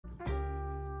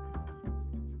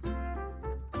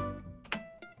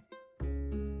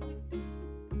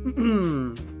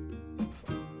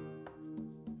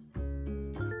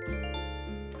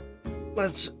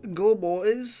Let's go,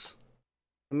 boys.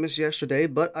 I missed yesterday,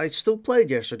 but I still played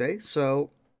yesterday,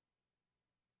 so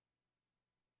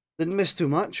didn't miss too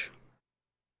much.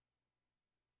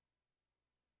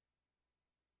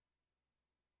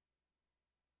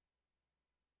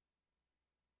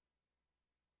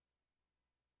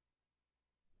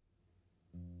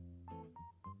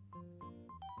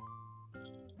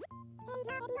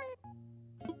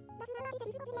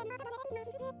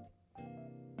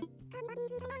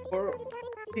 Or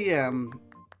PM.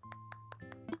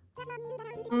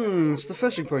 It's the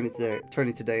fishing tourney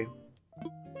today.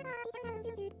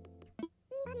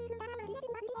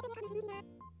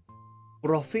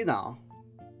 Profina.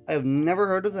 I have never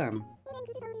heard of them.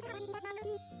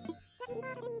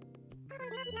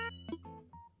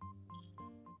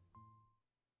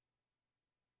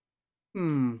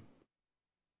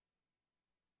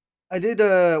 I did,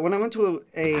 when I went to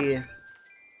a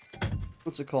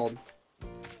what's it called?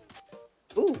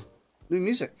 Ooh, new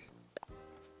music.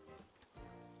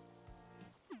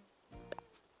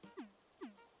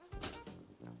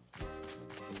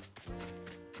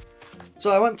 So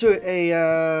I went to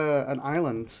an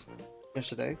island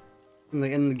yesterday,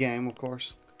 in the game, of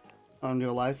course, on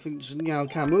real life. Just, you know,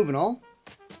 can't move and all,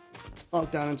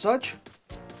 lockdown and such.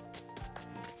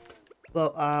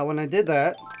 But when I did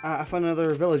that, I found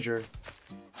another villager.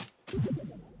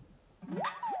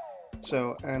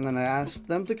 So, and then I asked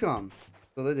them to come,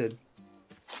 so they did.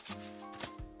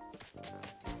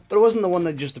 But it wasn't the one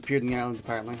that just appeared in the island,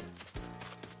 apparently.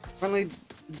 Apparently,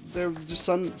 they're just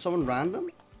someone random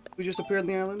who just appeared in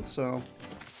the island, so.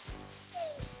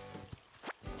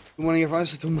 One of your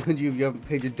friends to remind you if you haven't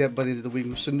paid your debt by the end of the week,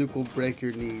 Sanook will break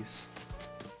your knees.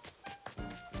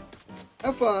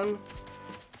 Have fun!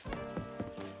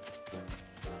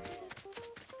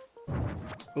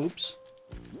 Oops.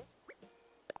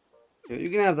 Yeah, you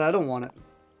can have that, I don't want it.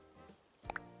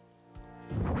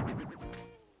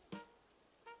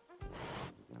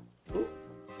 Ooh.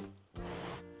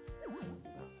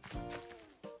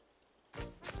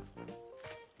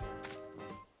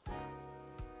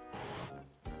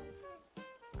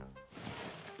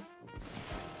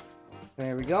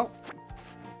 There we go.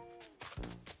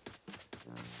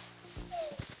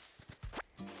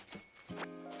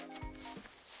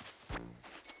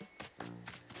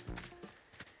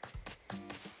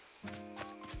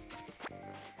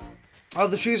 Oh,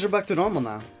 the trees are back to normal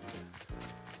now.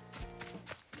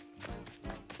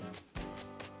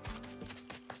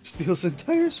 Steals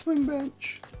entire swing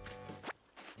bench.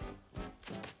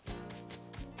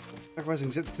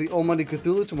 Sacrificing zip to the Almighty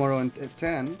Cthulhu tomorrow at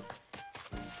 10.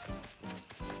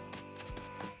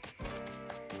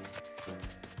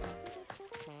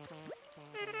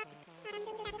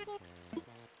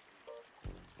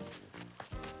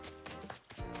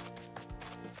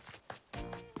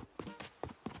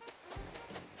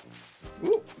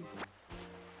 Ooh.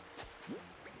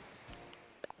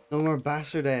 No more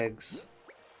bastard eggs.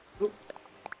 Ooh.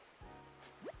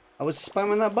 I was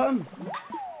spamming that button.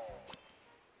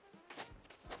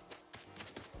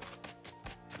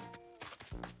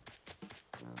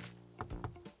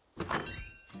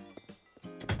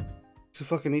 It's a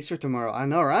fucking Easter tomorrow. I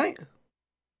know, right?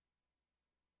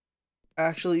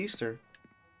 Actually Easter.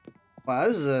 Wow,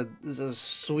 this is a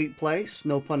sweet place.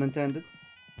 No pun intended.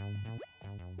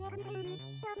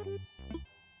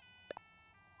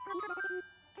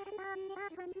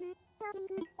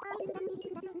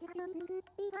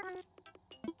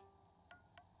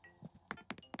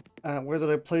 Where did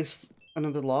I place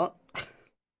another lot?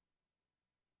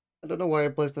 I don't know where I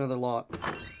placed another lot.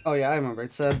 Oh yeah, I remember.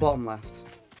 It's bottom left.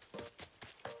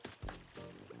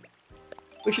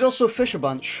 We should also fish a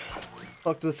bunch.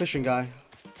 Talk to the fishing guy.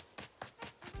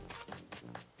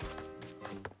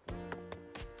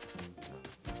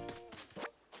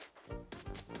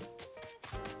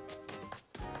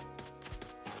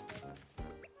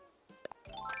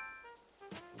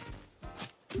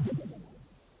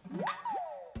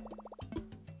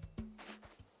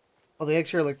 Oh, the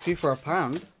eggs here are like 3 for a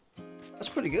pound. That's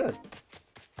pretty good.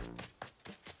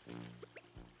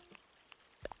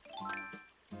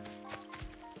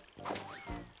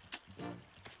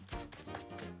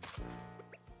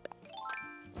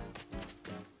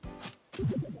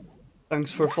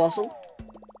 Thanks for fossil.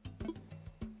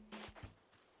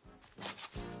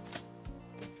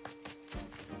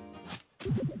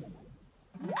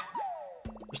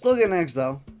 We're still getting eggs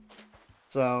though,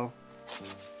 so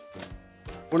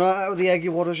we're not out of the eggy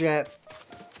waters yet.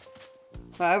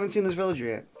 I haven't seen this villager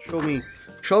yet. Show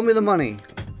me the money.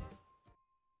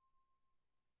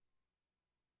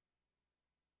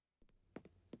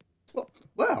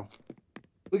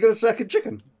 We got a second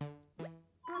chicken.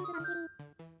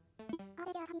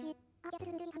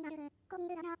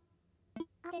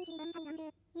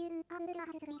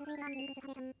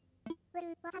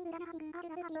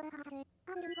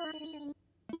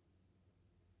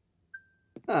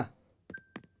 Huh.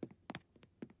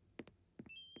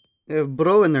 They have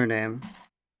bro in their name.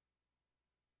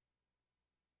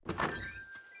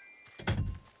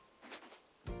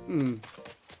 Hmm.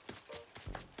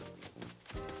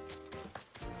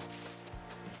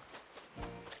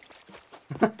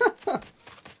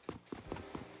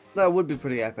 That would be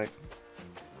pretty epic.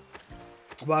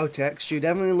 Wow, Tex, you're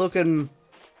definitely looking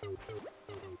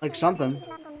like something.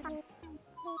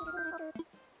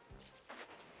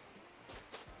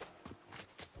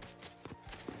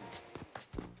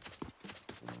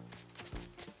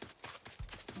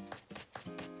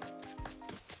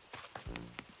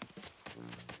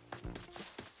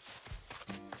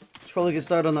 Should probably get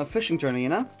started on that fishing journey, you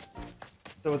know?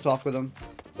 So we'll talk with him.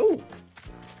 Ooh!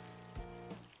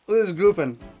 Look at this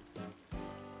grouping.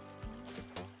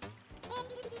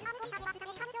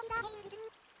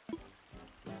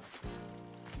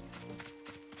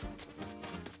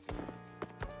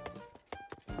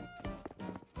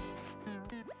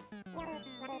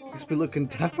 Must be looking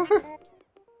dapper.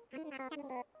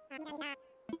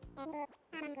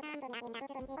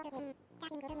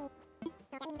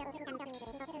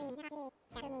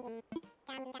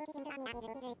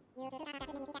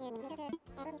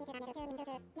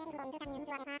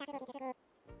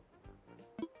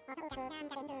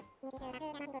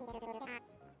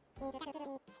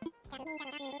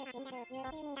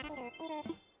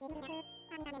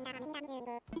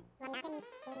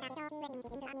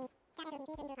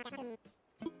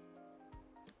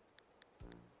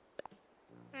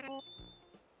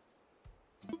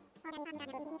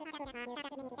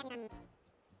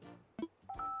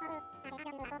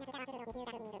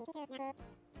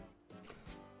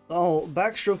 Oh,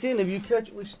 backstroking, if you catch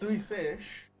at least 3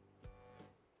 fish,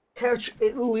 catch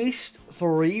at least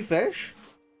 3 fish?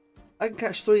 I can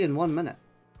catch 3 in 1 minute.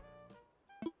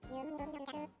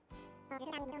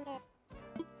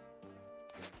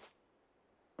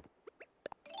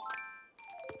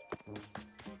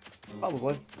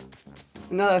 Probably.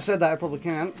 Now that I said that, I probably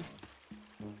can't.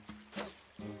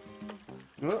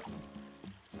 Oh.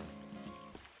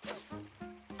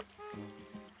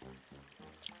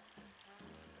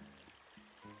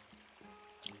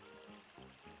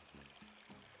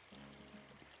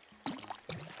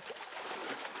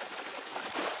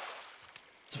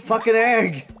 It's a fucking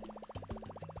egg!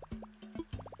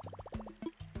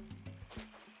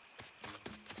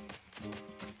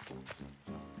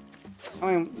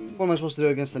 I mean, what am I supposed to do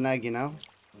against an egg, you know?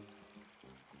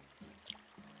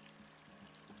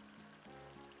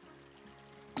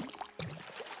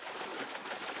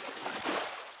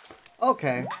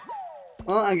 Okay.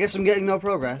 Well, I guess I'm getting no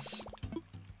progress.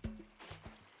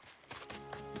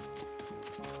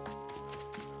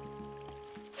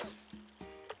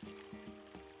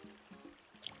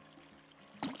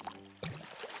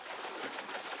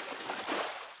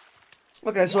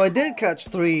 Okay, so I did catch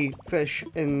 3 fish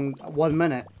in 1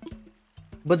 minute.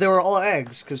 But they were all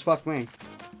eggs, because fuck me.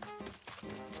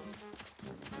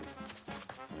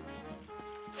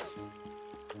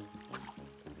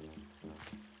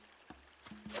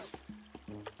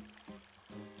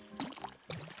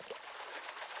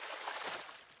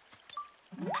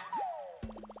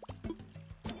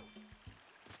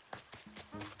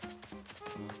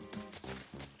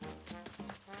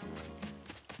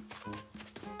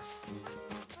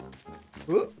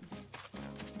 Ooh.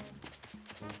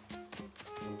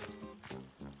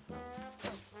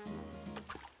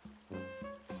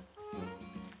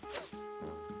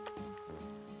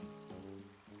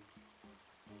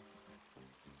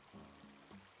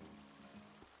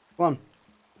 Come on.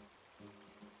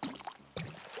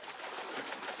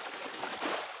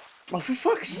 Oh, for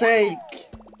fuck's sake!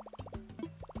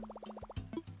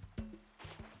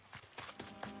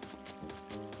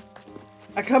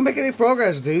 I can't make any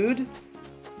progress, dude.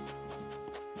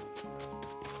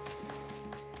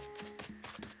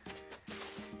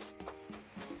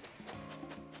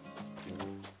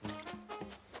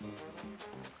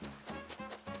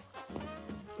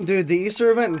 Dude, the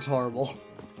Easter event is horrible.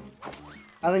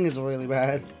 I think it's really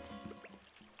bad.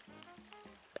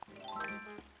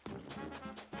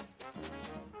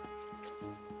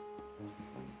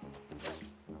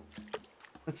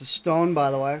 That's a stone, by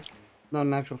the way. Not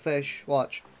an actual fish.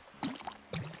 Watch.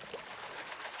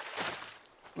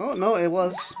 Oh, no, it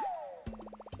was.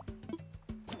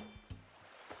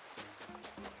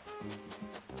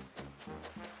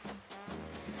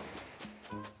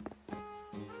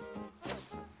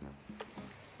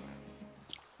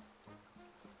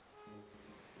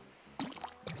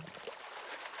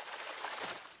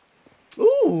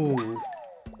 Ooh.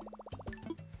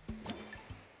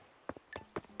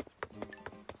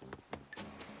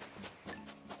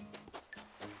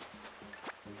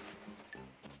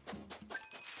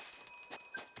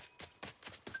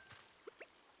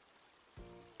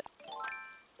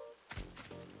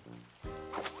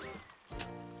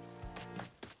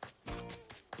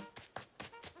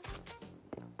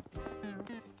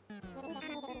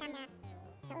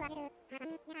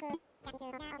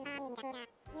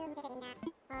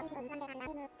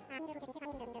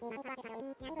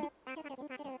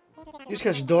 You just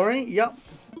catch Dory? Yep.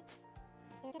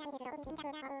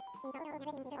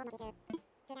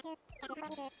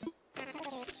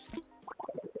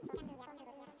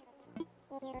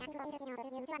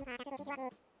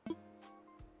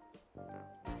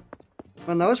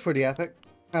 Man, that was pretty epic.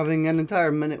 Having an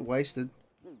entire minute wasted.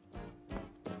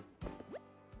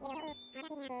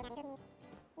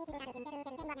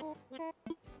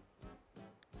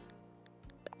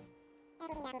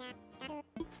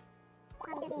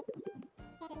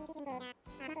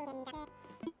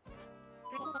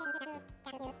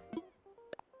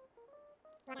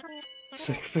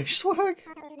 Sick fish swag.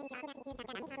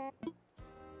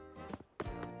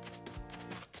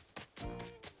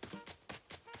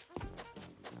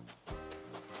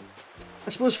 I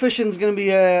suppose fishing's gonna be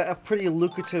a pretty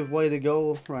lucrative way to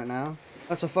go right now.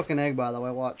 That's a fucking egg, by the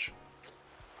way, watch.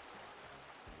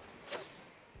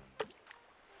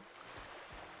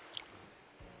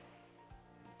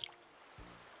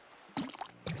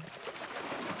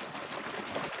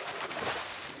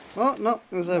 Oh, no,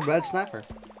 it was a red snapper.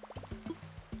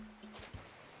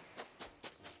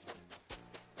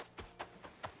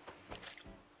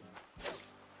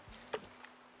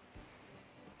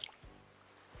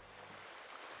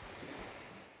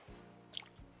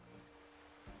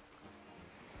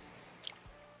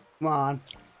 Come on.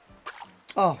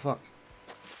 Oh, fuck.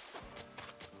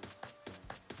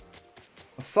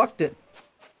 I fucked it.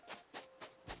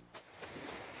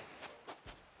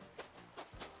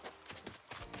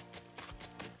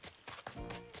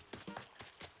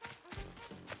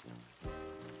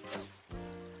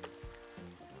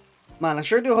 Man, I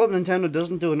sure do hope Nintendo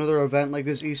doesn't do another event like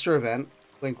this Easter event.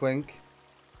 Wink, wink.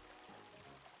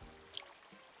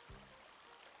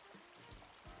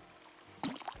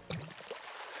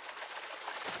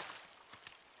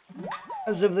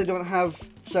 As if they don't have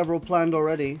several planned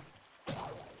already.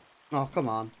 Oh, come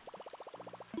on.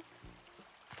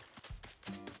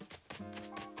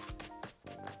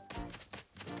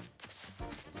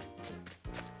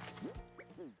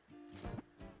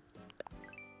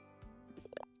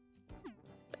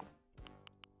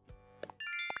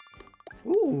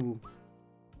 Ooh.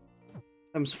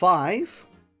 Times 5.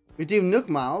 Redeem Nook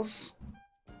Miles.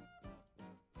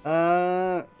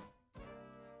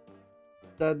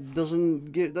 That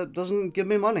doesn't give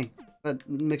me money. That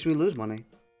makes me lose money.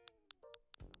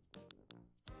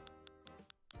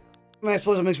 I mean, I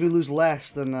suppose it makes me lose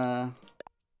less than oh,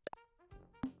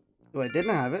 I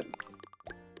didn't have it.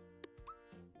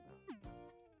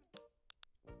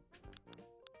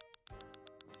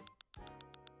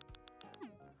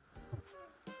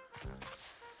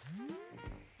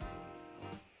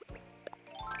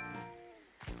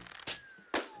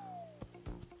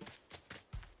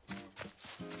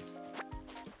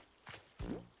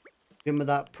 Give me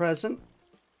that present.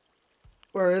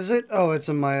 Where is it? Oh, it's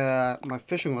in my my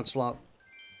fishing rod slot.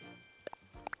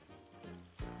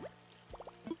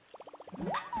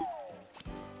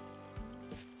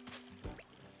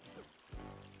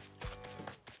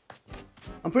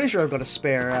 I'm pretty sure I've got a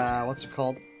spare what's it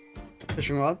called?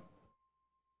 Fishing rod.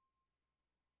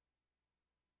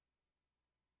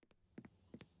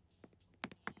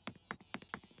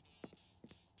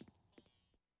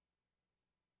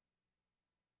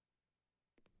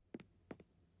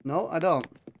 No, I don't.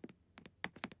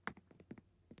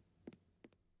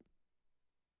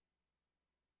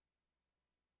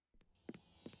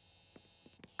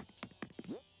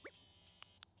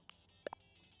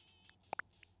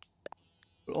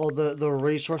 Put all the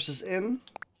resources in.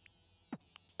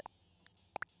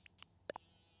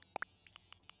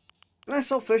 Can I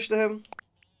sell fish to him?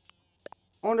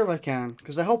 I wonder if I can,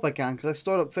 because I hope I can, because I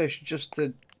stored up fish just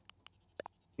to,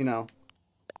 you know,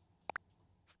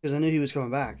 because I knew he was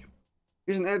coming back.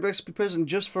 Here's an egg recipe present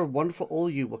just for wonderful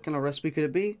old you. What kind of recipe could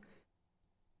it be?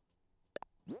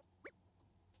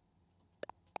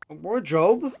 A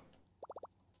wardrobe?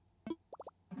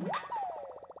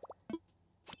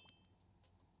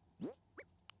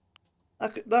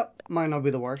 That might not be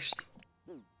the worst.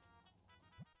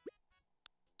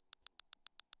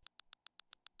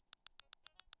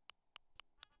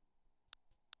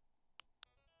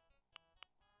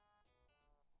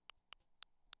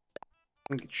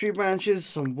 Okay, tree branches,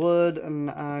 some wood,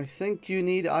 and I think you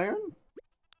need iron?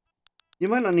 You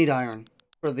might not need iron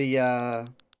for the,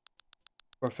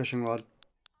 for a fishing rod.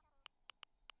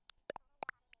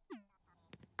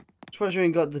 Surprised you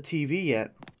ain't got the TV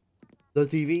yet. The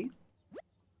TV?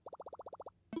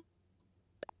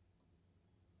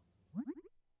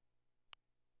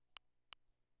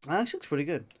 That actually looks pretty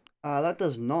good. That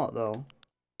does not, though.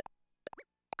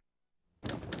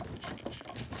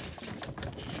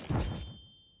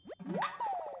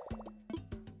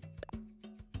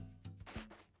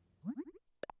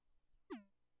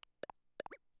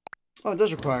 Oh, it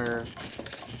does require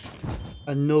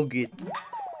a nugget.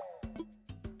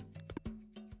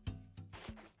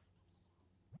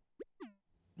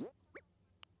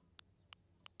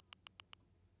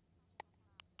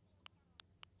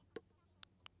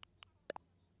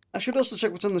 I should also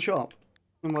check what's in the shop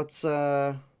and what's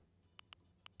what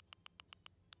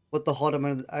the hot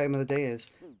item of the day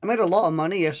is. I made a lot of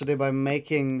money yesterday by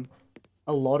making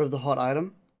a lot of the hot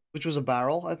item, which was a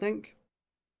barrel, I think.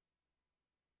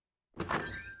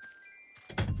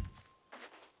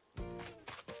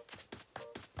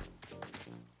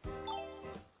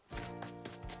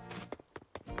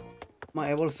 Am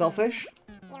I able to sell fish?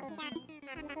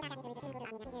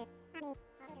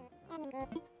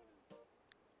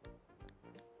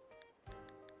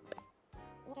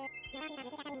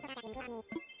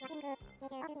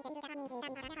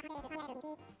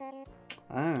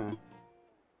 Ah.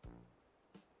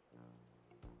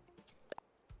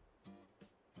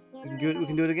 We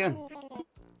can do it again.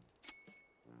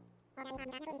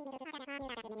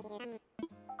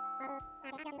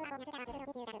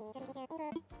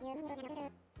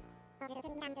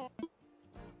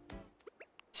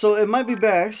 So it might be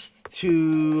best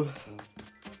to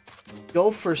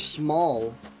go for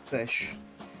small fish.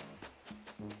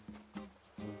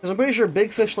 Because I'm pretty sure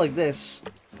big fish like this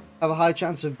have a high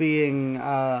chance of being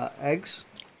eggs.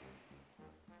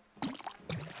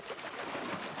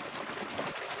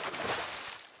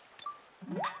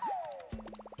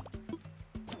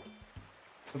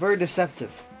 Very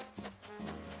deceptive.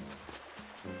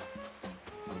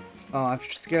 Oh, I've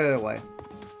scared it away.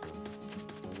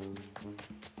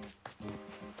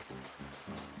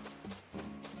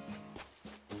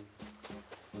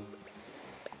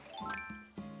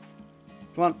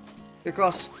 Come on, get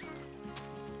across.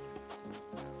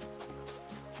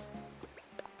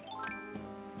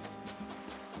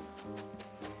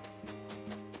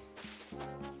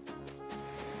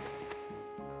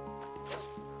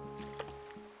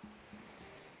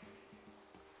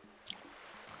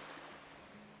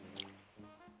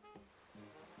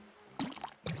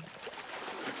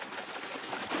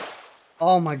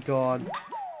 Oh my god.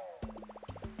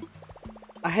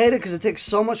 I hate it because it takes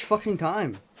so much fucking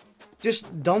time.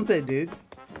 Just dump it, dude.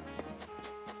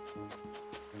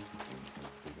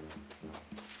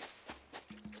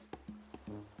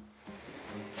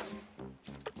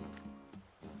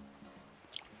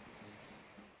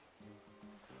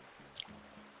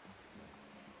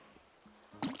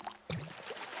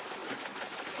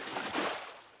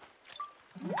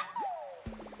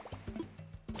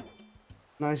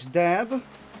 Nice dab.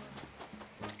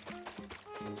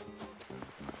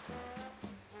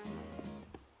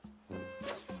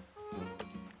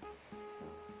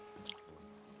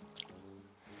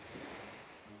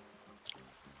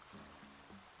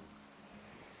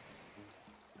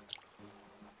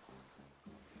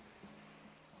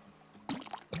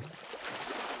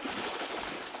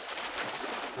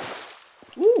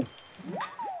 Ooh.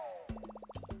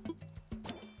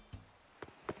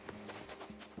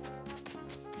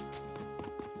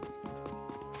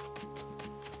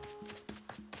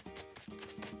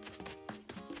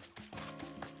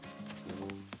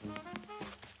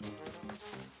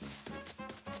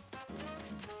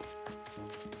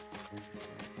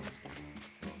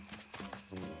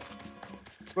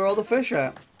 Where are all the fish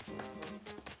at?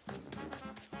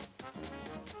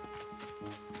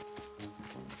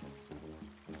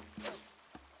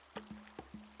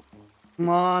 Come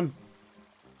on.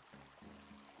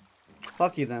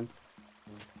 Fuck you then.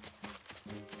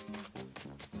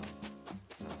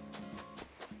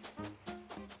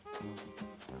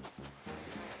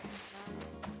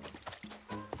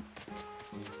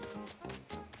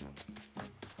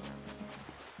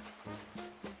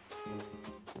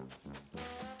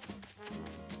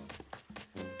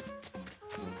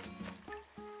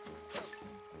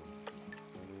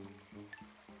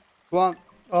 Come on.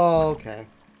 Oh, okay.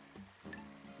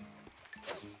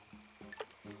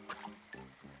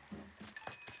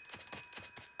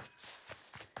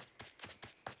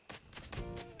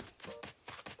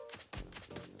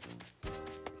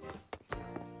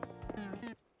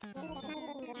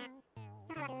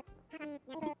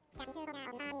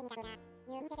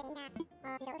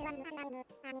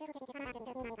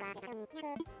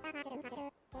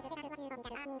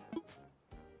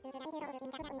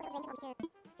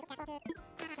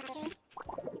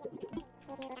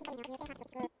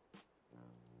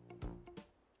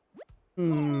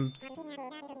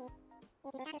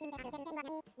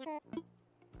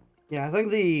 Yeah, I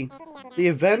think the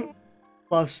event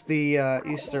plus the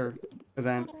Easter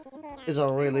event is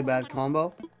a really bad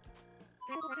combo.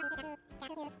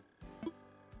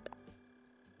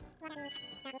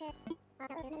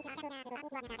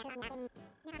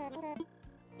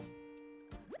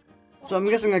 So I'm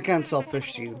guessing I can't sell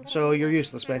fish to you, so you're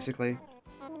useless basically.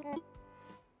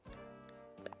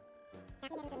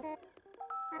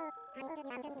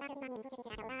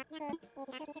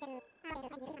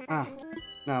 Ah,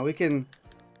 no, we can...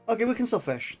 Okay, we can sell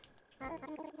fish.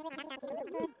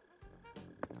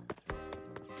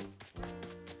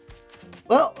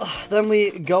 Well, then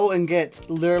we go and get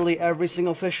literally every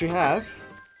single fish we have.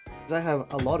 Because I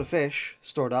have a lot of fish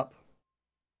stored up.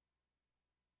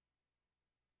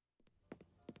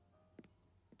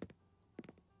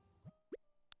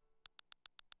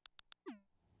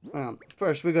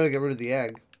 First, we gotta get rid of the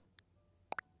egg.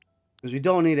 Because we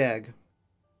don't need egg.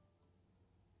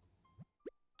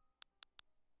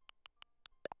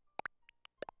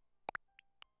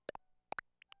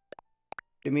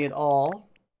 Give me it all.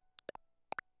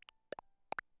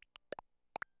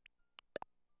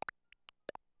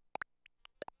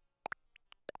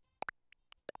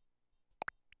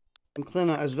 And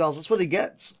clean it as well. So that's what he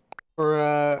gets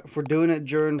for doing it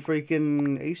during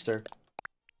freaking Easter.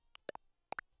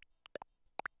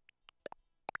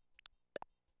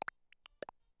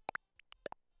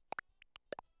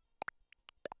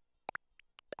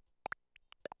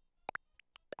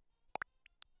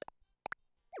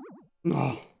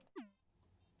 No.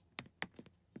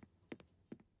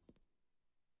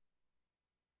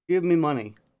 Give me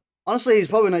money. Honestly, he's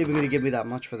probably not even going to give me that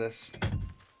much for this.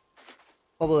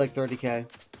 Probably like 30k.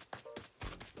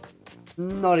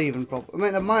 Not even probably.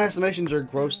 I mean, my estimations are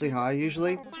grossly high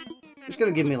usually. He's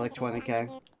going to give me like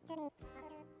 20k.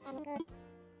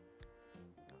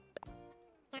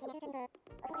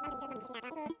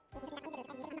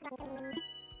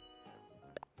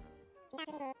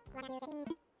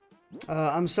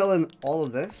 I'm selling all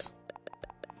of this.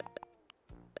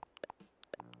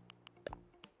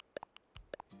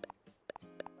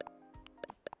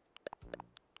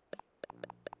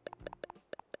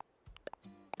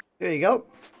 There you go.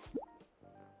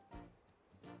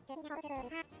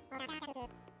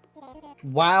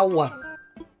 Wow.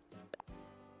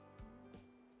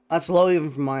 That's low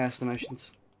even from my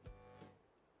estimations.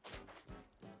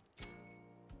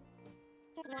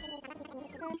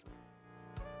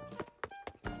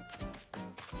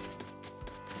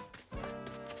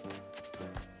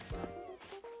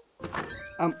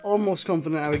 I'm almost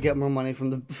confident I would get more money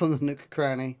from the Nook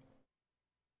Cranny.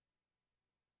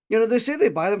 You know, they say they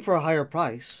buy them for a higher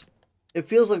price. It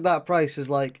feels like that price is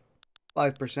like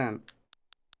 5%.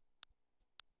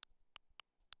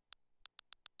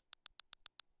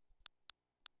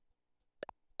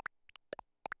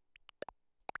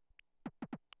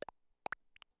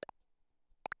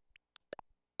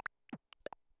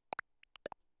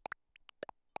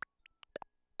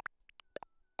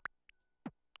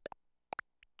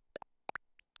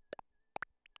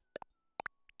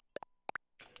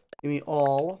 Give me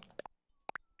all.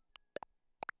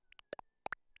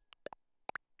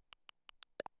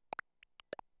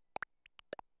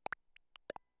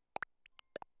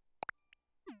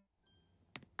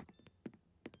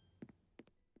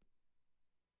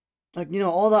 Like, you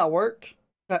know, all that work,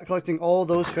 collecting all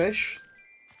those fish,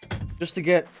 just to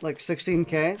get, like,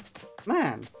 16k?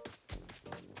 Man.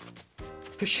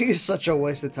 Fishing is such a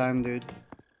waste of time, dude.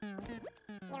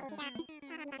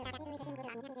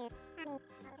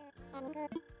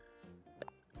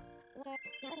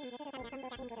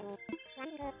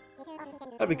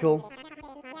 That'd be cool.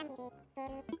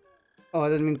 Oh, I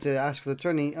didn't mean to ask for the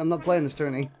tourney. I'm not playing this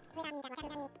tourney.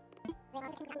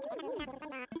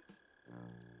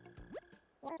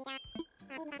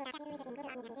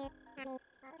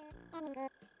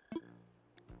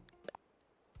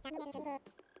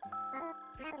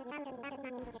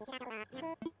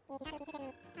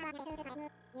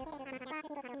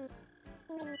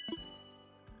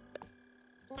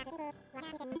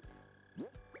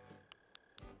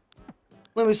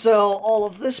 Let me sell all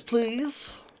of this,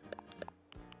 please.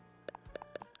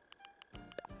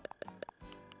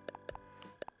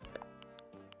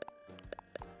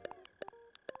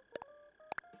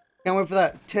 Can't wait for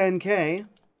that 10k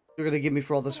you're gonna give me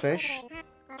for all this fish.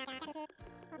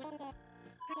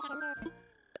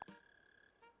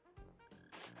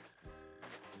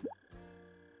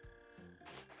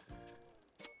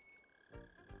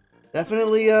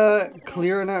 Definitely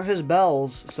clearing out his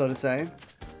bells, so to say.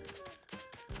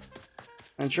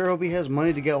 And sure hope he has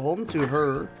money to get home to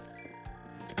her.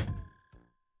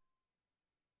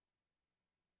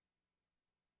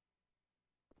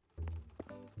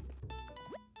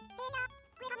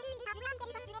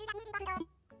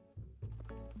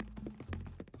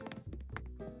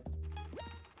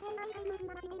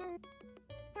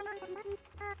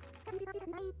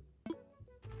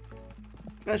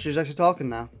 Yeah, she's actually talking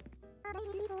now.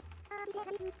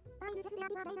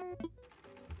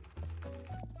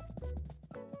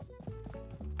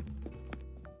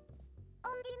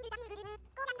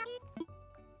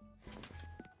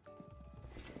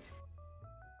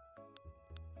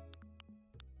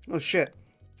 Oh shit.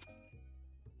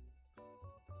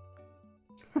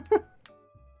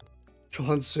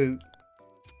 Tron suit.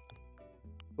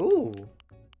 Ooh.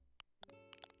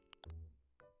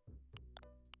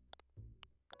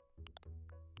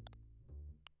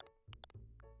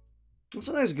 It's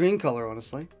a nice green color,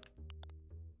 honestly.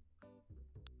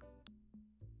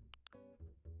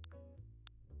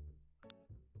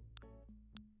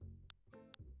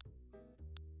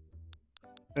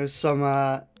 There's some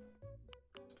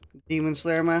Demon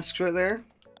Slayer masks right there.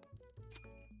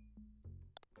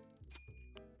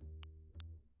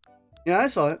 Yeah, I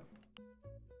saw it.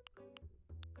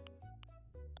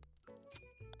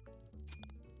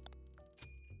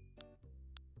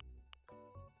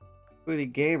 Pretty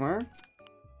gamer.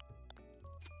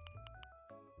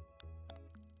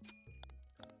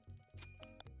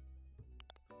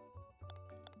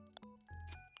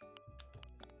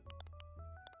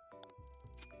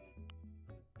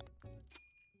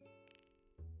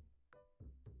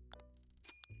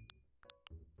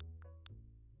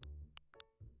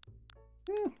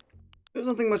 Yeah, there's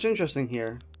nothing much interesting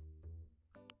here.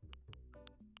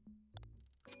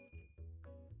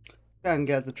 Can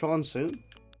get the Tron suit.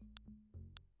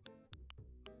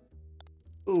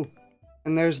 Ooh,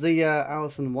 and there's the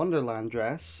Alice in Wonderland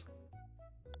dress.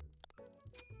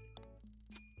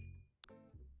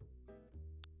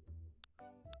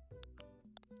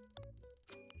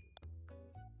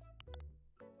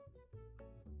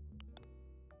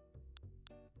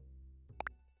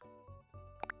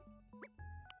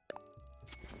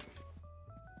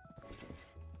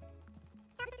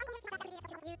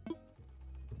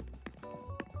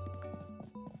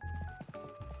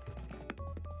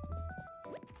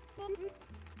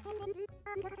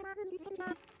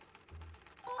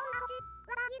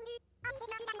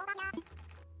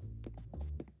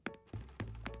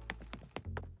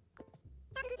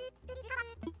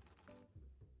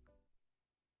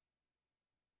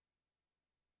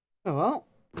 Oh well.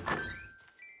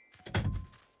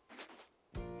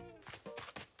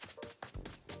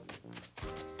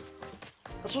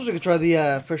 I suppose we could try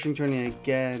the fishing tourney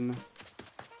again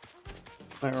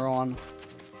later on.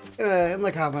 In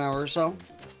like half an hour or so.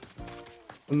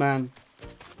 But man,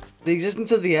 the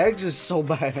existence of the eggs is so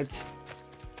bad.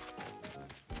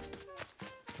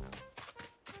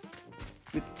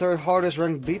 The third hardest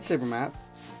ranked Beat Saber map.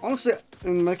 Honestly,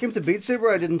 when it came to Beat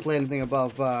Saber, I didn't play anything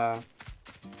above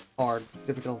hard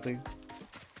difficulty.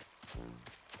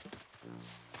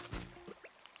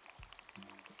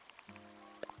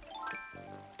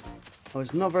 I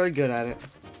was not very good at it.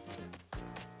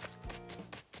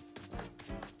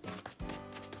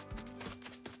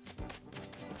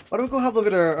 Why don't we go have a look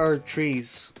at our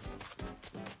trees?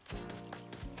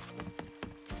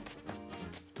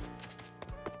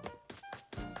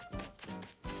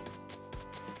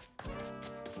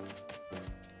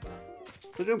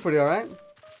 We're doing pretty alright.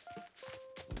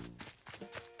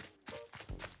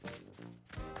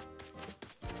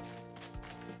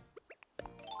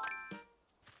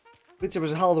 Beat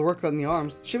Saber's a hell of a workout on the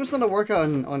arms. She must not work out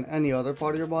on any other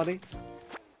part of your body.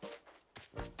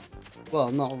 Well,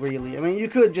 not really. I mean, you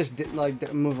could just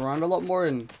like move around a lot more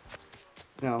and,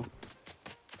 you know,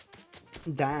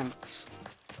 dance.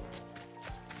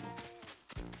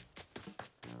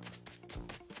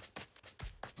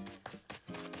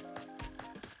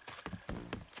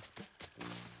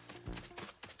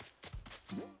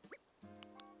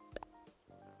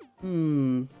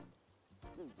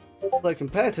 Like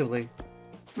competitively.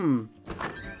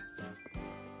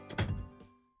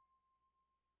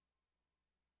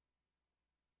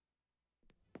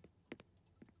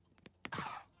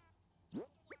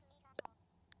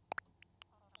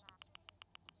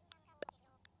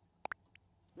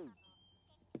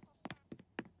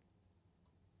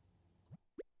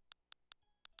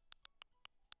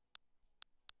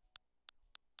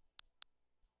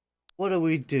 What do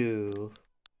we do?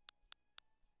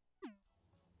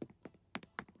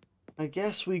 I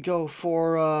guess we go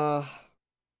for,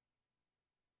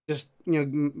 just, you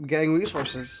know, getting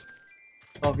resources.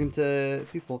 Talking to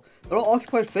people. They're all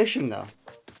occupied fishing, though.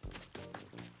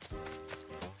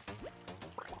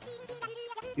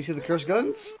 You see the cursed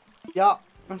guns? Yeah,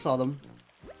 I saw them.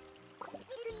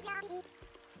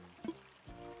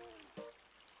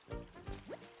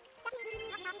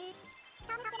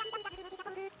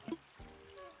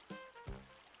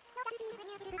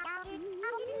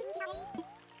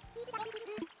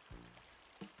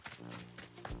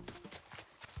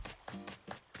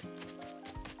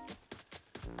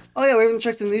 Oh yeah, we haven't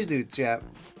checked in these dudes yet.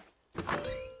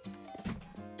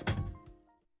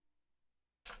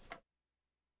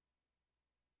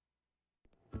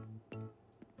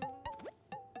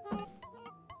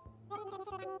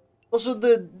 Also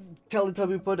the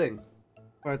Teletubby pudding.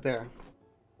 Right there.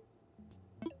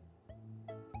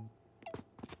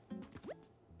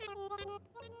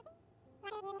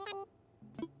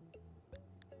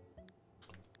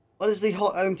 What is the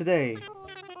hot item today?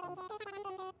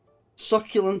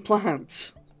 Succulent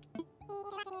plant.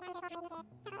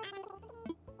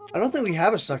 I don't think we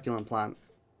have a succulent plant.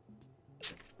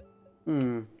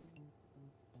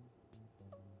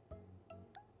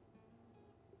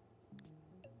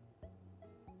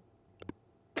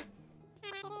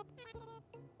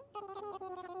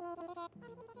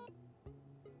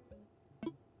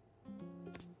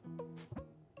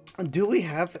 Do we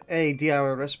have a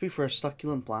DIY recipe for a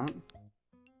succulent plant?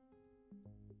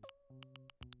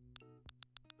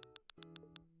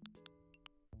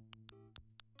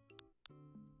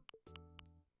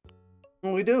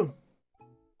 Well, we do.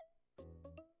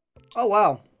 Oh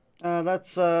wow,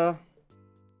 that's not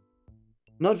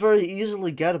very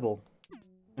easily gettable,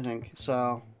 I think.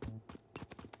 So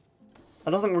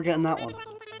I don't think we're getting that one.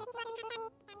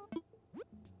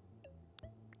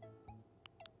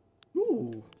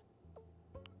 Ooh.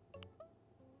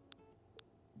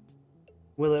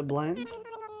 Will it blend?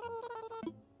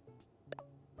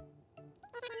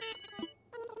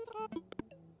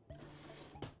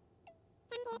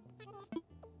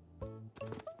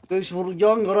 This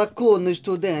young raccoon is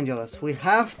too dangerous. We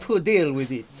have to deal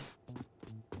with it.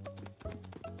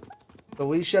 So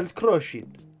we shall crush it.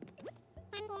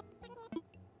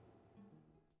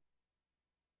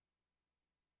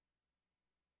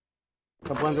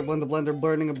 A blender,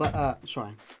 burning a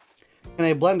sorry. Can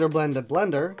a blender blend a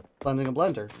blender? Blending a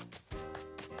blender.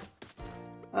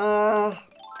 I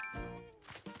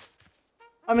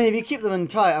mean, if you keep them in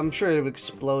tight, I'm sure it would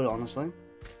explode, honestly.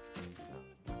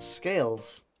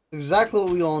 Scales. Exactly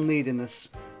what we all need in this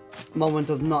moment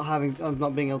of not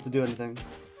being able to do anything.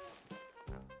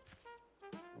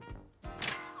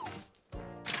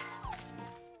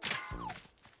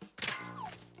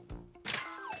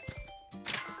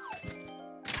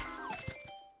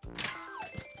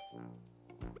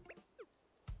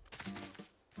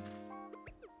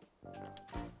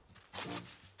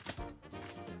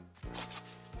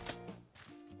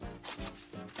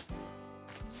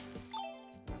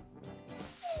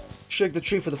 Shake the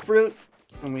tree for the fruit,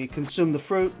 and we consume the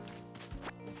fruit.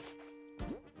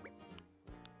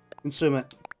 Consume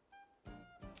it.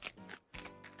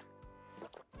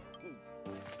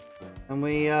 And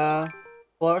we,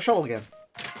 pull out a shovel again.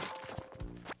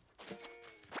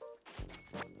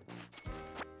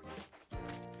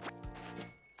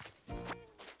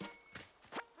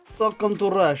 Welcome to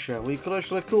Russia. We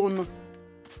crush raccoon.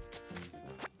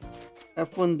 Have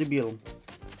fun, debil.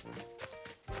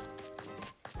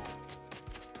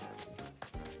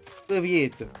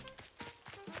 Привет.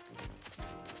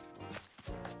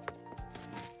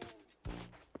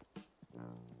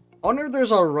 I wonder if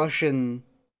there's a Russian...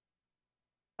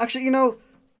 Actually, you know,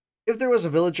 if there was a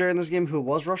villager in this game who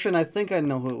was Russian, I think I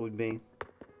know who it would be.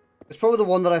 It's probably the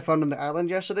one that I found on the island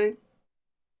yesterday,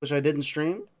 which I didn't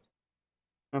stream.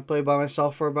 I played by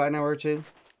myself for about an hour or two.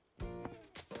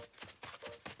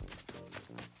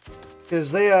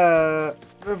 Because they're a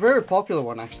very popular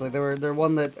one, actually. They're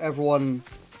one that everyone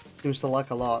seems to like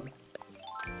a lot.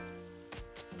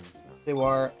 They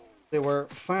were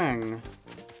Fang.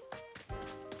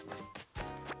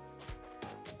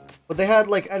 But they had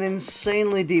like an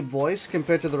insanely deep voice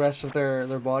compared to the rest of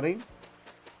their body.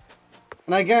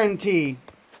 And I guarantee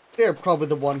they're probably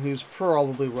the one who's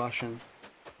probably Russian.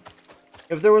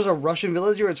 If there was a Russian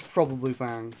villager, it's probably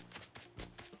Fang.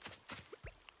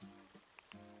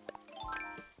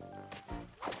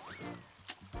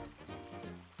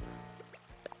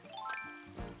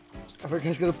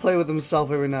 Africa's gonna play with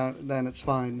himself every now and then, it's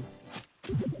fine.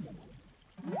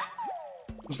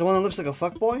 It's the one that looks like a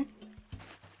fuckboy?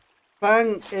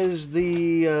 Fang is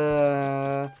the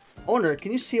I wonder,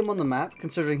 can you see him on the map,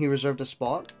 considering he reserved a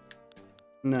spot?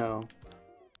 No.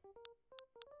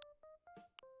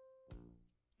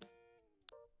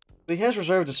 But he has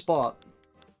reserved a spot.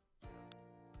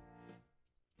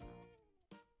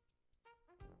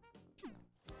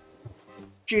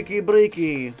 Cheeky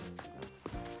breaky.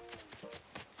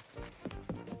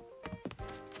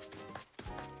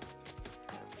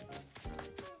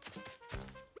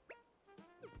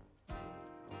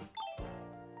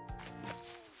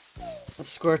 That's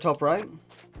square top right?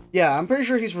 Yeah, I'm pretty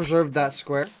sure he's reserved that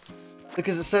square.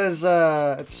 Because it says,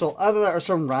 it's sold. Either that or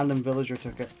some random villager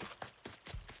took it.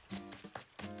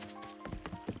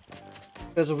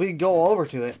 Because if we go over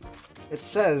to it, it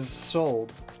says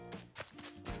sold.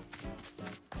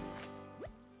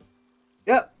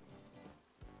 Yep.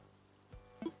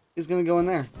 He's gonna go in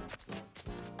there.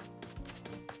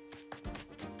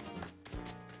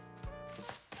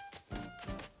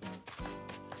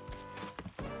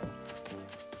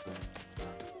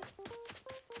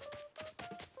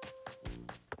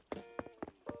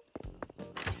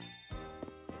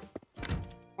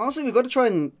 Honestly, we've got to try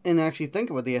and actually think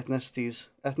about the ethnicities.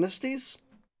 Ethnicities?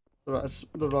 That's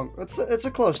the wrong. It's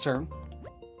a close term.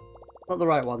 Not the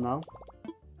right one though.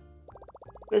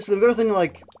 Basically, we've got to think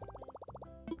like,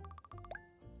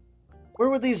 where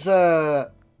would these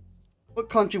what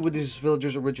country would these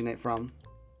villagers originate from?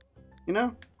 You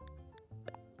know?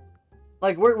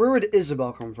 Like, where would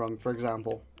Isabel come from, for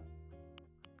example?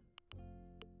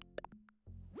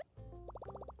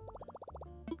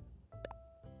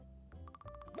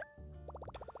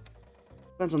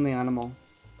 Depends on the animal.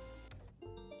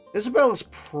 Isabel is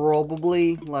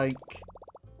probably, like,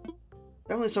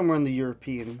 definitely somewhere on the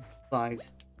European side.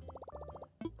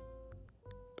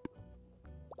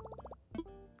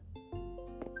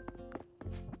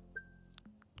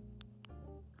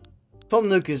 Tom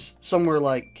Nook is somewhere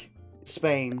like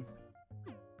Spain.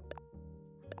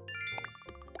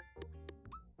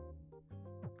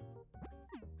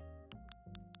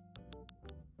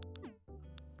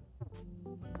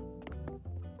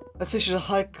 I'd say she's a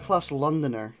high-class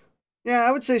Londoner. Yeah,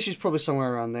 I would say she's probably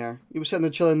somewhere around there. You were sitting there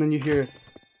chilling, and then you hear,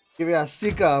 "Give me a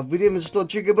stika, we didn't start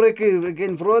chicken break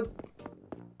again, fraud."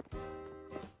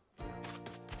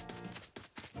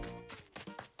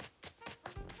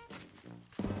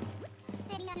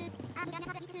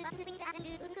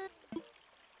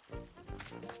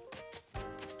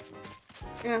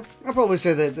 Yeah, I'll probably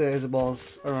say that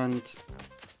Isabel's around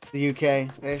the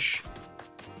UK-ish.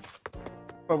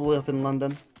 Probably up in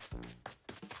London.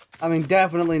 I mean,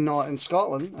 definitely not in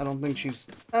Scotland. I don't think she's...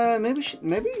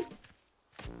 maybe?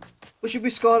 Would she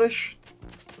be Scottish?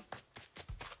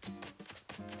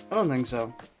 I don't think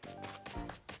so.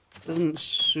 Doesn't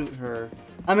suit her.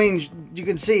 I mean, you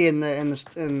can see in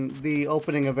the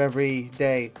opening of every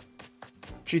day,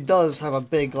 she does have a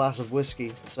big glass of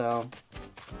whiskey, so...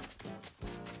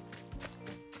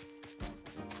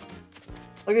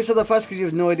 Like I said, the first because you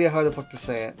have no idea how the fuck to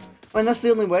say it. I mean, that's the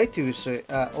only way to say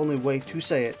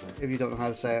it if you don't know how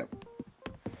to say it.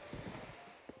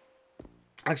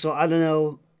 Actually, I don't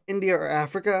know, India or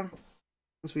Africa?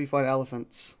 That's where you find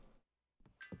elephants.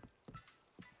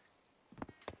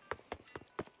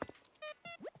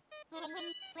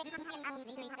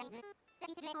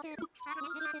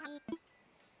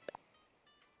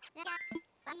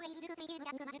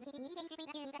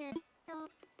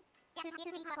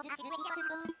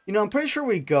 You know, I'm pretty sure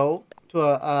we go to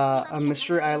a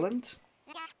mystery island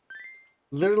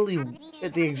literally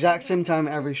at the exact same time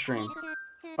every stream.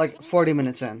 Like 40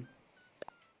 minutes in.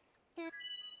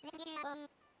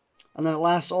 And then it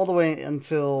lasts all the way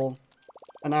until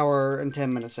an hour and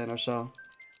 10 minutes in or so.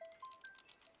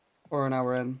 Or an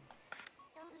hour in.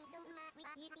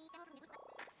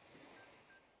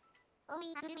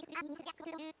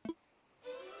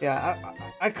 Yeah,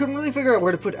 I couldn't really figure out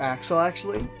where to put Axel,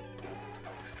 actually.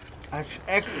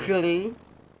 Actually.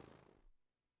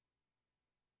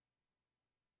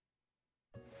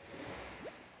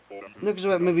 Looks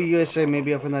about maybe USA,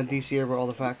 maybe up in that DC area where all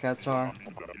the fat cats are.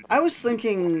 I was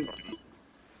thinking...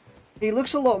 He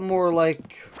looks a lot more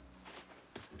like...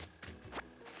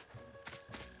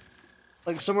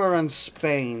 Like somewhere around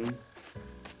Spain.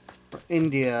 Or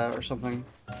India or something.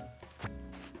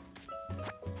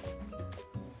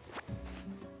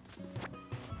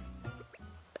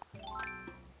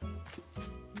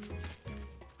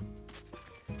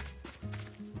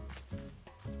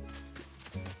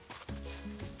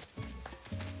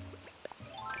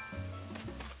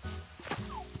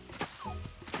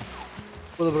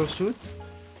 With a suit.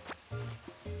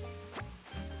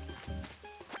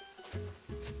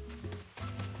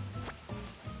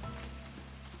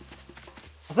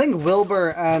 I think Wilbur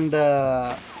and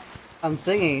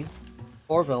Thingy,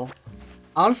 Orville,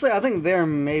 honestly, I think they're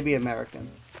maybe American.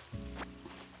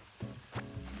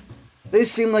 They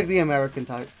seem like the American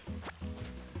type.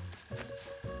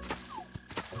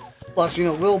 Plus, you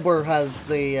know, Wilbur has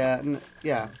the,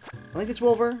 yeah, I think it's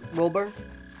Wilbur.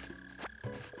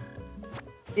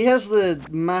 He has the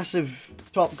massive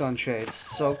Top Gun shades,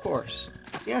 so of course,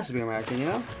 he has to be American, you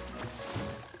know?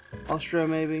 Austria,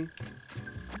 maybe?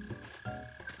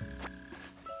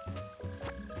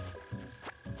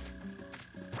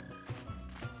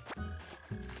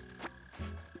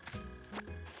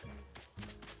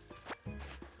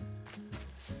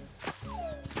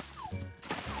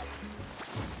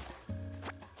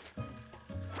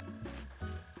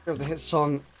 Of the hit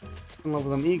song In Love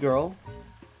with an E-Girl,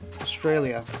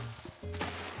 Australia.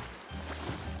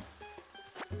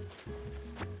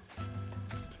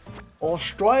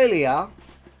 Australia?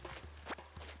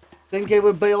 Think it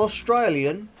would be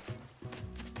Australian?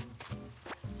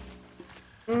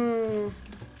 I'm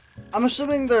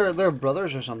assuming they're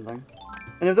brothers or something.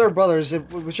 And if they're brothers,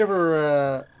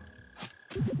 whichever,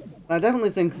 I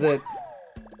definitely think that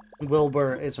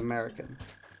Wilbur is American.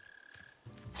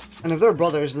 And if they're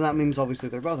brothers, then that means obviously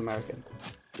they're both American.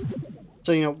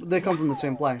 So, you know, they come from the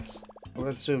same place, I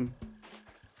would assume.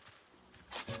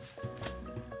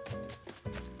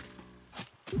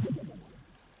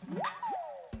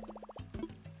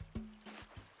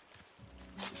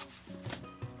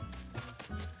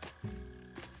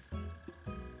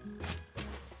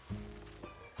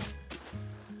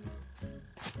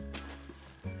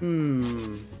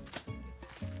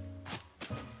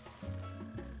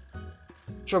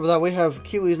 Sure about that, we have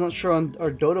Kiwis not sure on our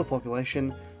dodo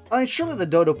population. I mean, surely the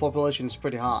dodo population is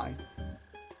pretty high.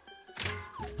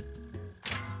 I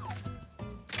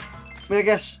mean, I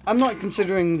guess I'm not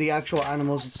considering the actual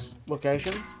animal's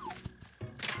location.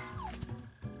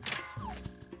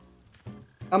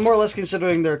 I'm more or less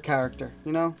considering their character,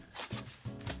 you know?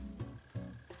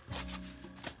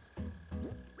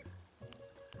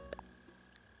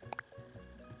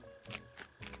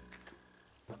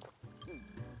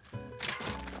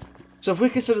 So if we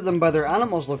consider them by their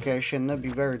animal's location, that'd be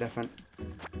very different.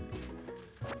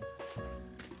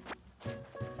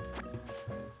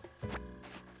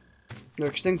 They're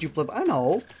extinct, you pleb. I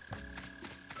know.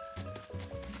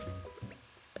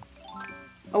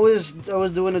 I was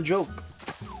doing a joke.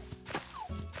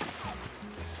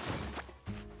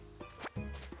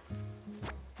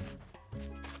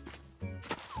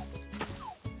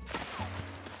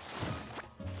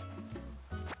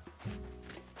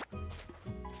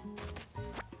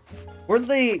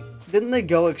 Didn't they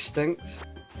go extinct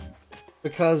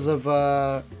because of,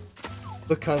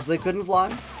 because they couldn't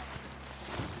fly?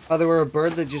 Or they were a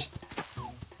bird that just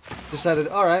decided,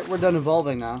 alright, we're done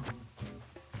evolving now.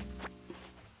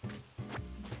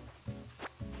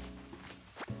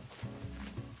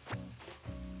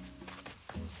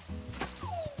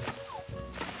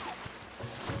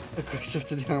 Aggressive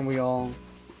to down we all.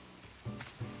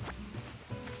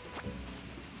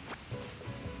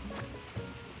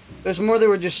 There's more they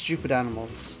were just stupid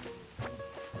animals.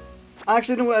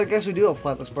 Actually, no, I guess we do have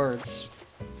flightless birds.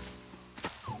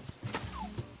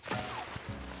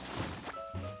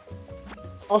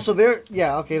 Also,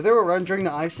 yeah, okay, if they were around during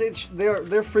the Ice Age, they're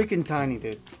freaking tiny,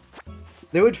 dude.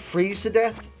 They would freeze to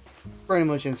death pretty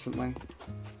much instantly.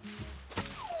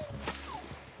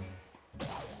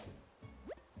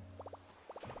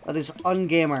 That is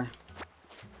ungamer.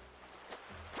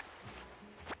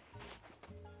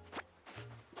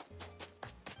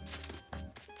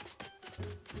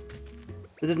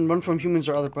 They didn't run from humans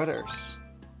or other predators.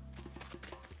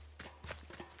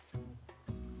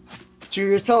 So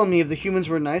you're telling me if the humans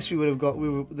were nice, the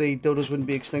dodos wouldn't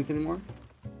be extinct anymore?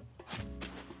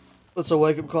 That's a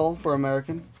wake-up call for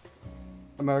Americans.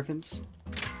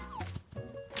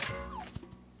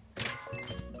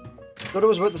 Dodo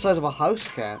was about the size of a house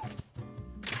cat.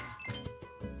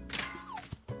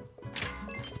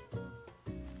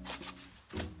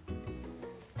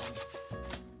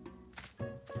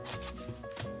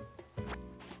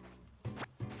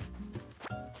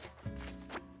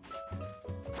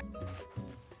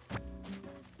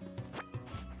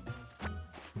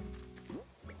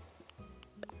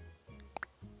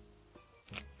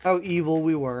 How evil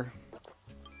we were.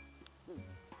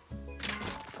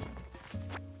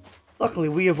 Luckily,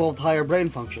 we evolved higher brain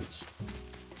functions.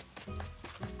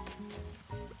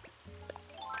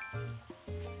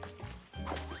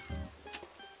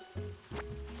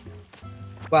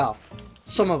 Well,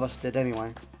 some of us did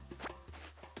anyway.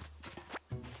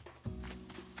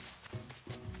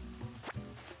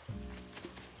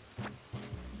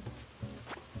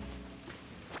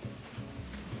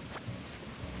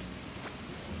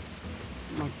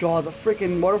 God, the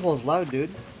freaking waterfall is loud, dude.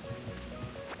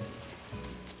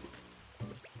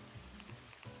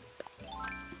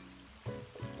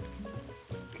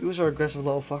 Goose are aggressive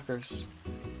little fuckers.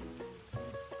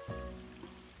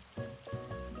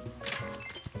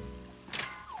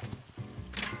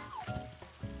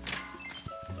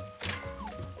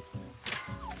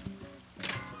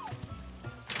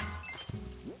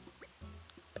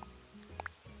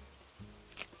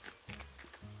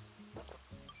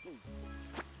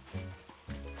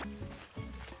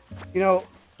 You know,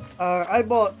 I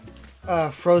bought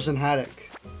Frozen Haddock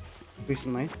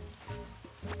recently.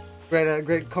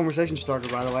 Great conversation starter,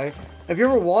 by the way. If you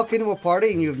ever walk into a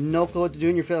party and you have no clue what to do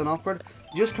and you're feeling awkward,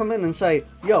 you just come in and say,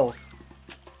 "Yo,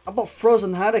 I bought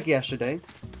Frozen Haddock yesterday,"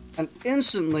 and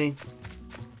instantly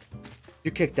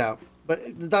you're kicked out. But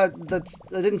that's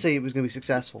I didn't say it was going to be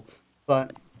successful,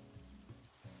 but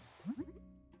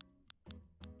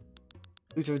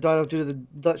these have died out due to the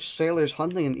Dutch sailors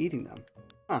hunting and eating them.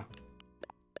 Huh.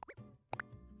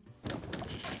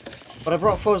 But I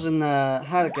brought Frozen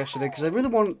Haddock yesterday because I really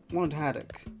wanted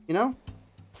haddock. You know,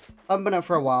 I haven't been out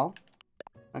for a while.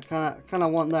 I kind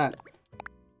of want that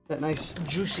nice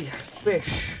juicy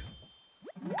fish.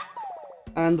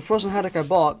 And the Frozen Haddock I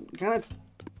bought kind of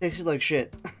tasted like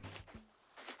shit.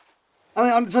 I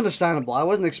mean, it's understandable. I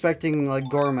wasn't expecting like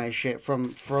gourmet shit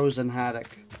from Frozen Haddock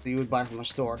that you would buy from a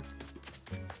store.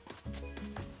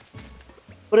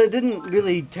 But it didn't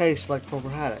really taste like proper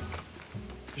haddock.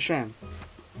 It's a shame.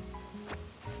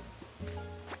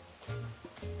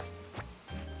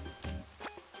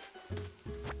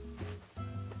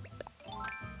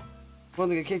 When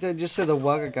they get kicked out, just said the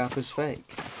Wagga Gap is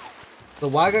fake. The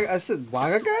Wagga... I said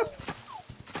Wagga Gap?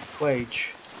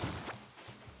 Wage.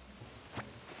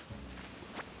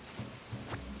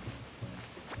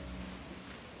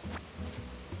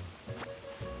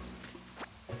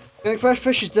 Getting fresh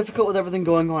fish is difficult with everything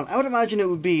going on. I would imagine it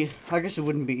would be... I guess it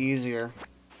wouldn't be easier.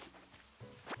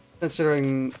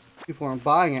 Considering people aren't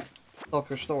buying it to stock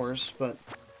their stores, but...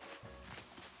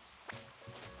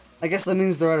 I guess that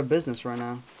means they're out of business right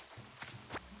now.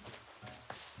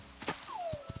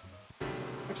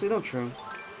 Actually, not true.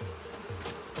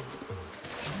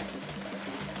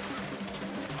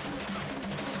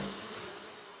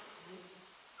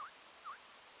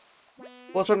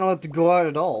 Well, I'm not allowed to go out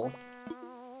at all.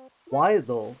 Why,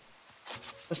 though?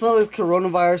 It's not like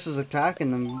coronavirus is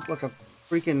attacking them like a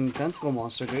freaking tentacle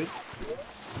monster, dude.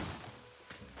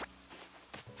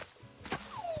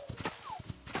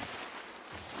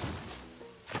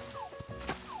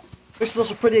 Fish is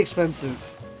also pretty expensive.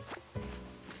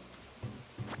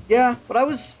 Yeah, but I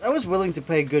was willing to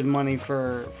pay good money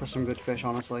for some good fish,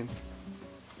 honestly.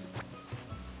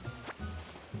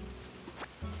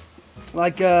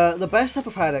 Like the best type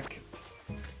of haddock.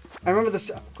 I remember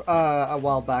this a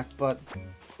while back, but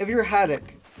if your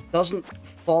haddock doesn't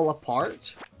fall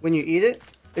apart when you eat it,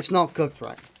 it's not cooked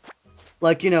right.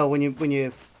 Like, you know, when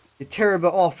you tear a bit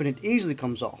off and it easily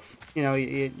comes off. You know,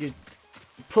 you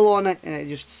pull on it and it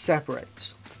just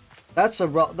separates. That's a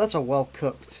well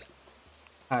cooked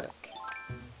haddock.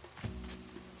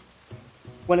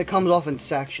 When it comes off in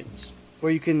sections,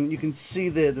 where you can see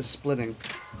the splitting.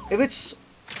 If it's...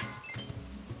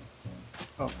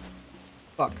 Oh.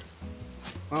 Fuck.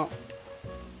 Well...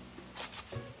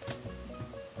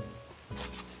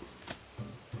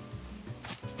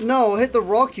 No, hit the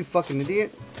rock, you fucking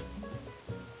idiot.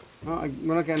 Well,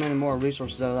 we're not getting any more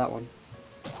resources out of that one.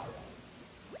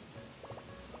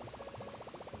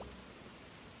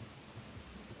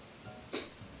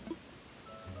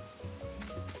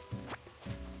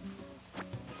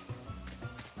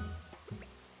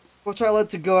 We'll try allowed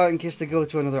to go out in case they go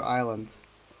to another island.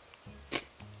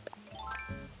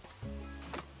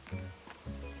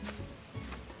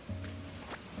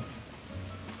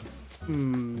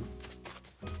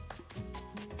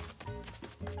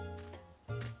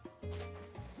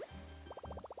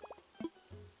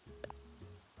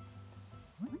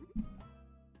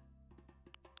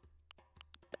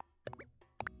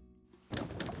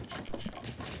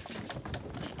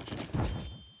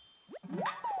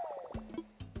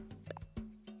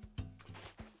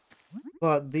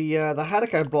 But the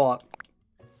haddock I bought,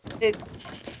 it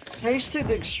tasted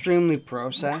extremely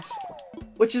processed,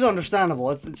 which is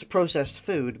understandable. It's processed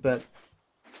food, but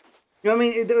you know what I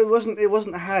mean. It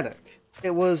wasn't haddock.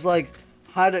 It was like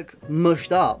haddock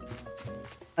mushed up,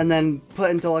 and then put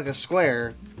into like a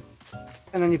square,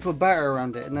 and then you put batter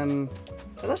around it, and then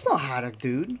that's not haddock,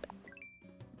 dude.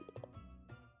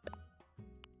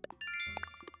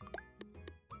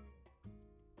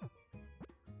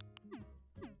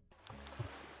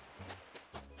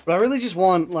 But I really just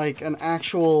want, like, an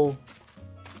actual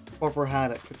proper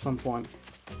haddock at some point.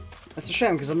 That's a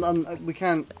shame because we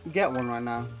can't get one right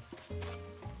now.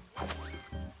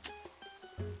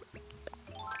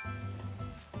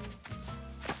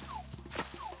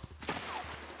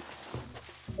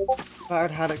 Battered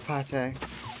haddock pate.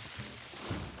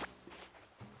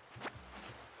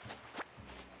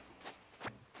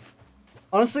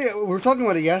 Honestly, we were talking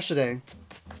about it yesterday,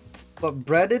 but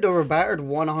breaded over battered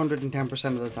 110%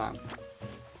 of the time.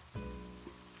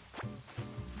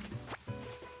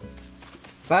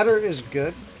 Batter is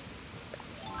good,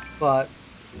 but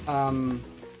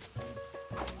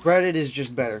breaded is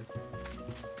just better.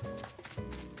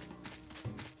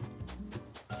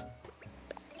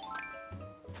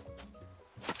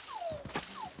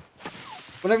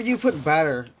 Whenever you put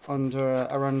batter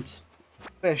around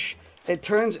fish, it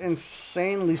turns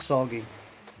insanely soggy.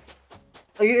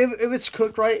 Like if it's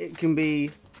cooked right, it can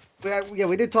be. Yeah,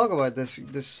 we did talk about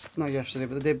this not yesterday,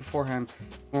 but the day beforehand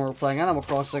when we were playing Animal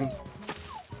Crossing.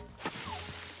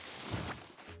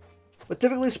 But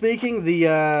typically speaking,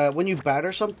 when you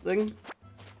batter something,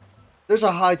 there's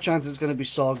a high chance it's going to be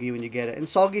soggy when you get it. And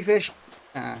soggy fish,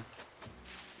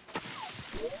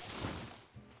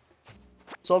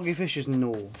 soggy fish is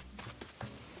no.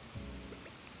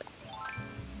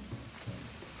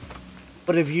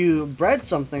 But if you bread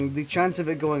something, the chance of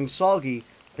it going soggy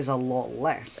is a lot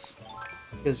less.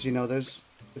 Because, you know, it's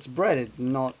breaded,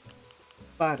 not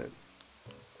battered.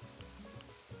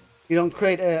 You don't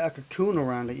create a cocoon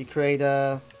around it, you create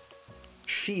a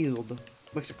shield.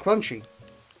 Makes it crunchy.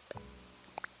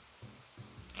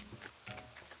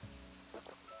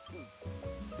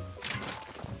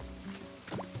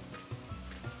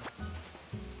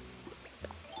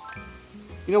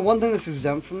 You know one thing that's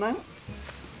exempt from that?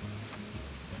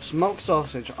 Smoked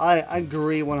sausage. I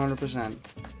agree 100%.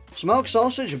 Smoked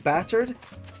sausage battered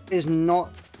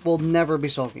will never be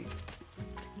soggy.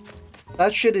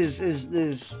 That shit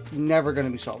is never gonna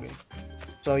be soggy.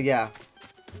 So yeah.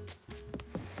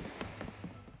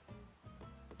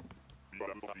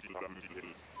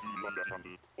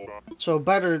 So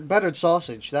battered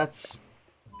sausage, that's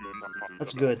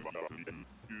good.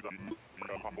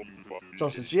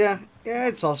 Sausage, yeah,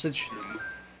 it's sausage.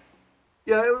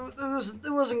 Yeah,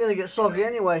 it wasn't gonna get soggy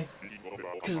anyway,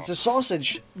 because it's a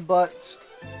sausage. But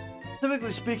typically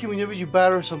speaking, whenever you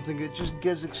batter something, it just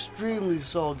gets extremely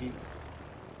soggy.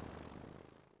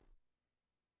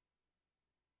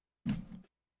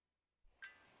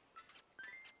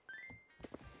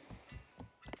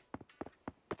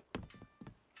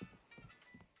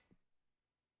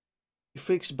 You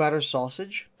freaks batter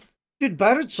sausage? Dude,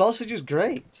 battered sausage is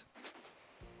great.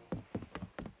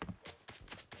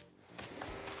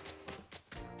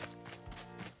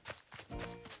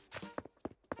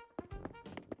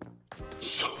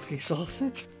 Soggy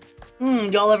sausage?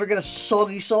 Y'all ever get a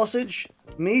soggy sausage?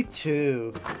 Me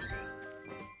too.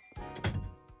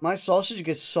 My sausage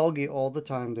gets soggy all the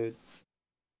time, dude.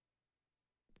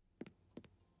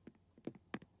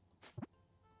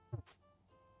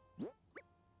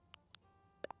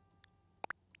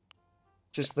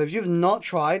 Just if you've not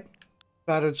tried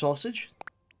battered sausage,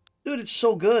 dude, it's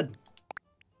so good.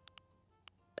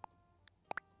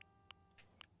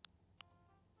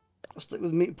 I'll stick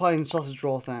with meat pie and sausage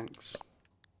roll, thanks.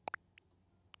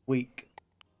 Weak.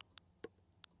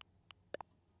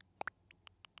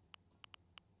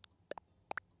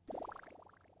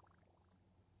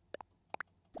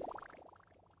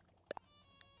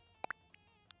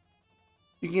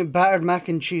 You can get battered mac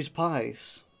and cheese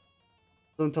pies.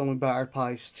 Don't tell me battered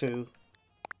pies too.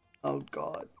 Oh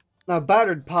god. Now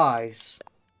battered pies.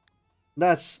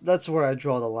 That's where I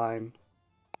draw the line.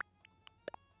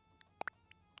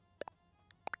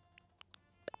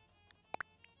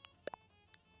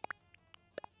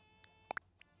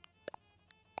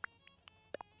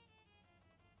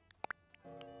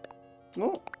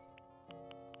 Oh.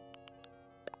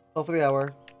 Top of the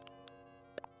hour.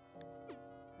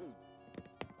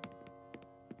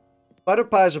 Butter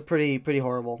pies are pretty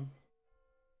horrible.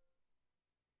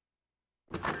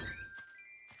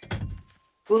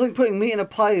 People think putting meat in a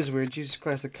pie is weird. Jesus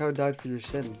Christ, the cow died for your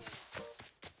sins.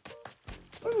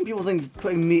 Why do people think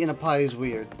putting meat in a pie is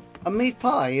weird? A meat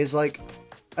pie is like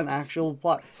an actual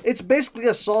pie. It's basically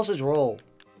a sausage roll.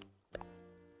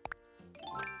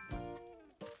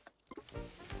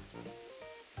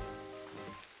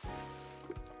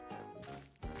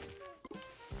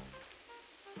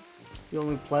 You're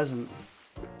only pleasant.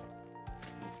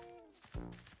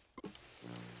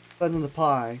 Depends on the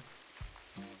pie.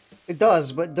 It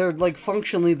does, but they're like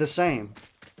functionally the same.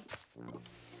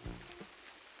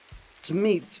 It's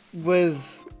meat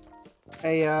with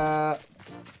a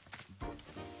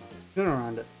tune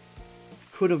around it.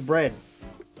 hood of bread.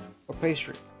 Or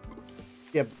pastry.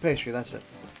 Yeah, pastry, that's it.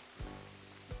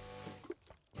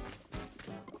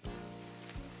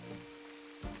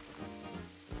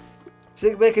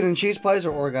 Steak, bacon, and cheese pies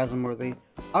are orgasm worthy.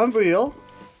 I'm real.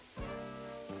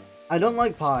 I don't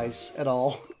like pies at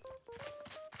all.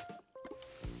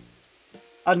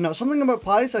 I don't know, something about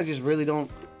pies I just really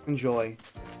don't enjoy.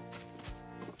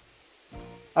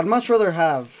 I'd much rather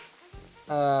have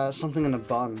something in a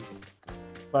bun.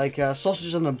 Like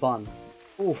sausages in a bun.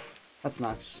 Oof, that's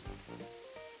nice.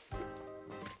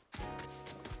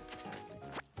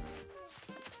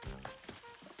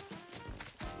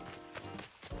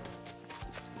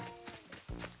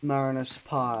 Marinus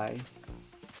pie.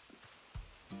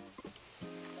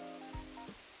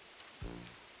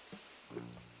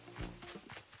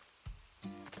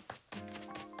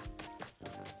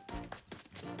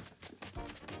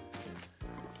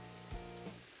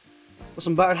 With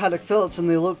some battered haddock fillets, and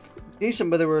they look decent,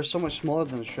 but they were so much smaller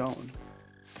than shown.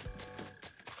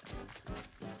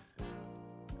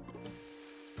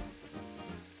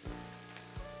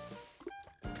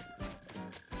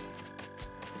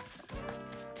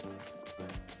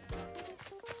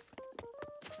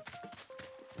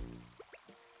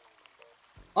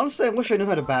 Honestly, I wish I knew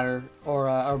how to batter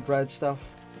or bread stuff.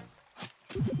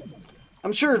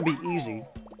 I'm sure it'd be easy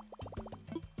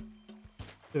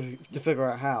to figure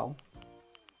out how.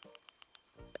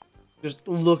 Just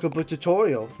look up a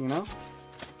tutorial, you know?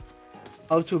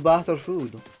 How to batter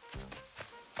food.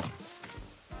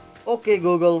 Okay,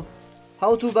 Google.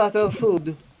 How to batter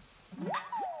food.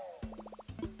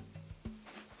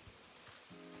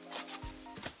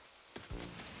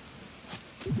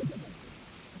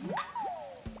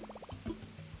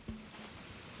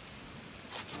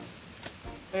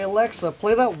 Hey Alexa,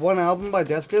 play that one album by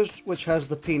Death Grips which has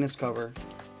the penis cover.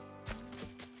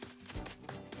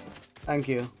 Thank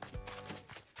you.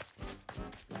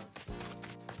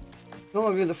 Don't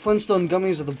agree, the Flintstone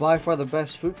gummies are by far the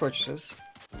best food purchases.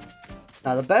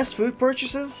 Now, the best food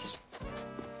purchases?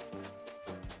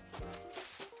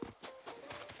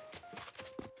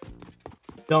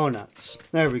 Donuts.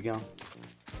 There we go.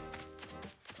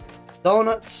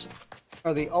 Donuts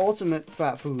are the ultimate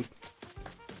fat food.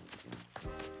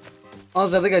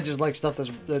 Honestly, I think I just like stuff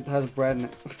that has bread in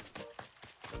it.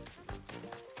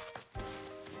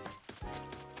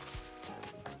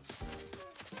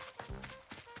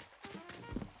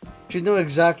 You know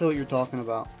exactly what you're talking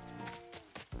about.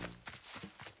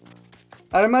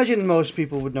 I imagine most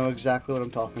people would know exactly what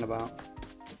I'm talking about.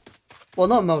 Well,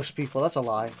 not most people. That's a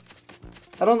lie.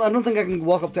 I don't think I can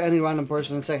walk up to any random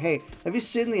person and say, "Hey, have you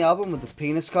seen the album with the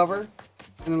penis cover?"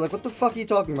 And they're like, "What the fuck are you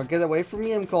talking about? Get away from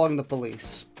me! I'm calling the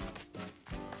police."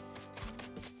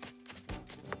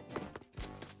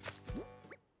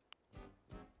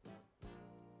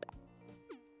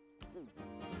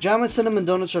 Jam and cinnamon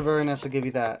donuts are very nice. I'll give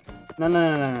you that.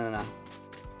 No.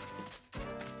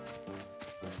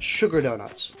 Sugar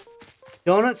donuts.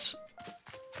 Donuts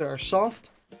that are soft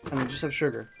and they just have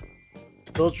sugar.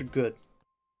 Those are good.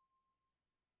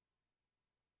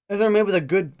 If they're made with a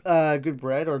good, good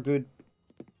bread or good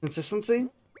consistency,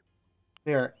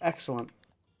 they are excellent.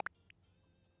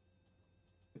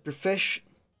 If your fish,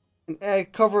 an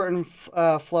egg, cover in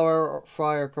flour, or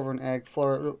fry or cover in egg,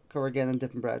 flour, cover again, and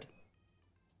dip in bread.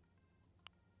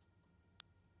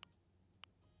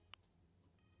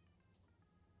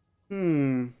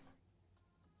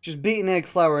 Just beaten egg,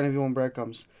 flour, and if you want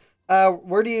breadcrumbs.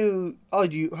 Where do you... Oh,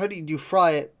 how do you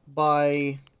fry it?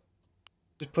 By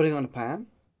just putting it on a pan?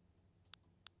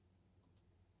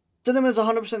 Cinnamon is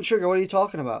 100% sugar. What are you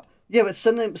talking about? Yeah, but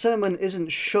cinnamon isn't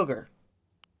sugar.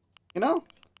 You know?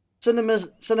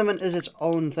 Cinnamon is its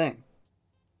own thing.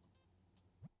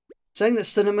 Saying that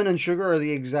cinnamon and sugar are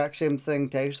the exact same thing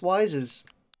taste-wise is...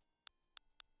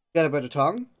 Got a better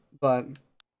tongue, but...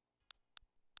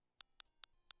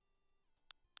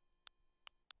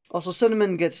 Also,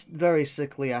 cinnamon gets very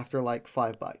sickly after like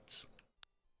 5 bites.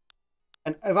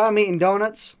 And if I'm eating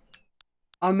donuts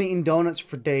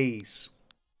for days.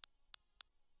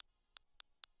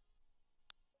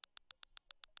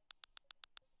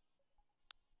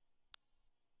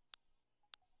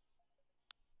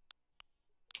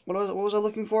 What was I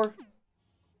looking for?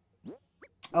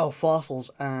 Oh, fossils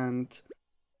and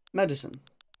medicine.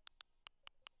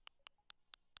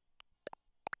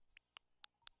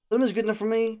 Cinnamon is good enough for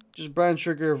me. Just brown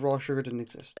sugar if raw sugar didn't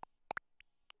exist.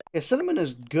 Yeah, cinnamon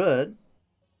is good.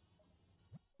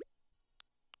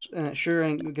 Sugar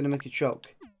ain't gonna make you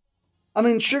choke. I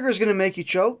mean, sugar is gonna make you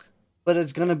choke, but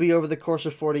it's gonna be over the course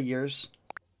of 40 years.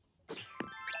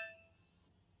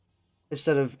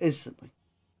 Instead of instantly.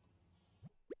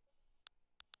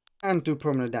 and do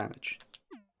permanent damage.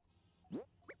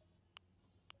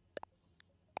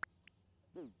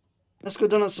 Let's go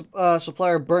donut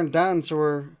supplier burnt down, so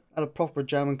we're at a proper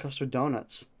jam and custard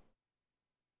donuts.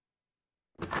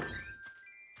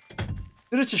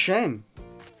 Dude, it's a shame.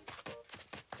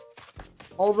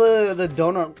 All the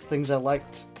donut things I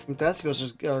liked from Tesco's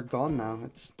just are gone now.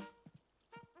 It's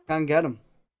can't get them.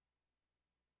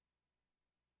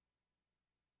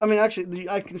 I mean, actually,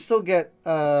 I can still get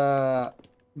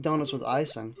donuts with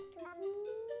icing,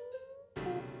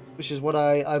 which is what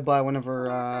I buy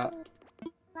whenever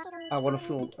I want to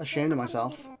feel ashamed of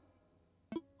myself.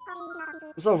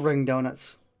 There's no ring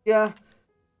donuts. Yeah,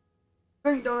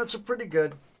 ring donuts are pretty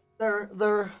good.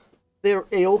 They're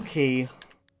a-okay.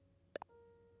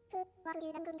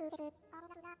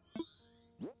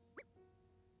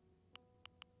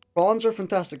 Prawns are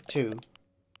fantastic too.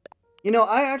 You know,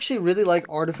 I actually really like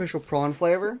artificial prawn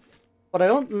flavor, but I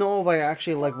don't know if I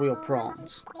actually like real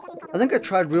prawns. I think I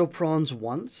tried real prawns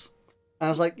once, and I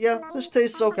was like, yeah, this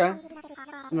tastes okay.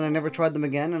 And then I never tried them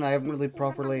again, and I haven't really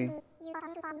properly...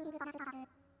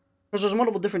 Because there's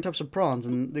multiple different types of prawns,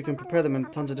 and you can prepare them in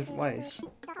tons of different ways.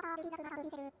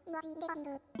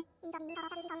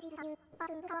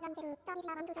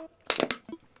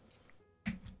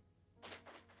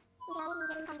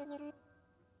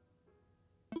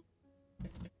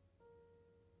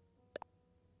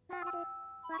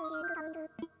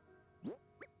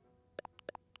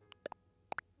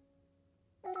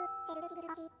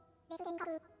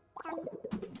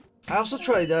 I also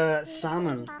tried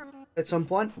salmon at some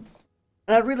point,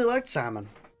 and I really liked salmon.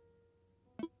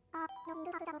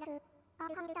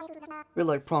 Really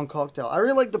like prawn cocktail. I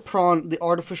really like the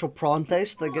artificial prawn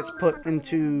taste that gets put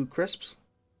into crisps.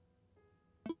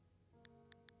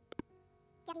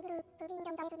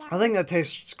 I think that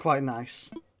tastes quite nice.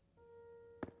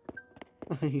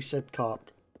 He said cock.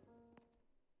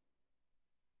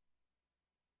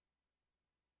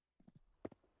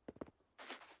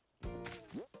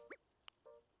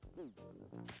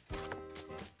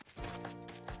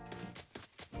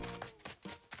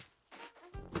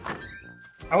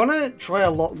 I want to try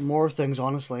a lot more things,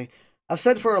 honestly. I've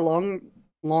said for a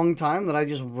long time that I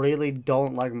just really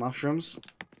don't like mushrooms.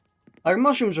 Like,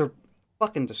 mushrooms are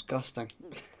fucking disgusting.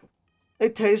 They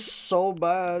taste so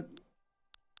bad.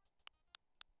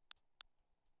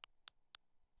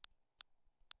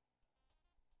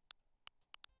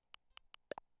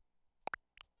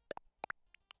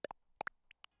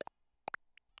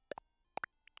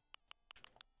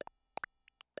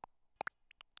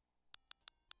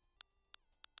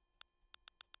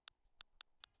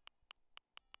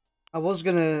 I was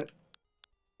gonna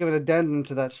give an addendum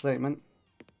to that statement,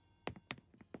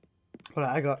 but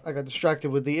I got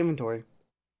distracted with the inventory.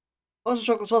 Also,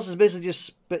 chocolate sauce is basically just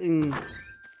spitting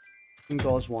in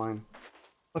God's wine.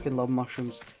 Fucking love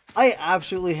mushrooms. I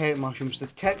absolutely hate mushrooms. The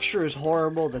texture is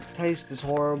horrible. The taste is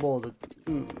horrible.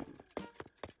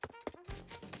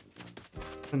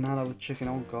 Banana with chicken.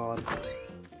 Oh god.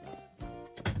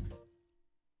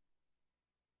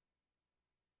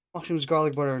 Mushrooms,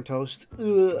 garlic butter, and toast.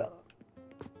 Ugh.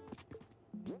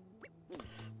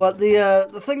 But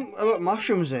the thing about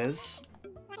mushrooms is,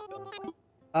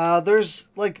 there's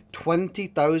like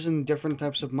 20,000 different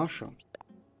types of mushrooms,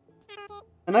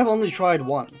 and I've only tried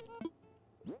one.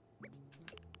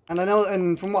 And I know,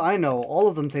 and from what I know, all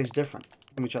of them taste different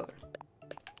from each other.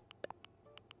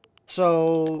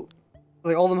 So,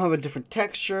 like, all of them have a different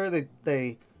texture.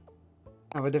 They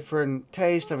have a different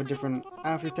taste, have a different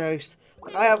aftertaste.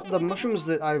 Like, I have the mushrooms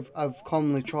that I've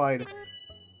commonly tried,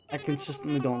 I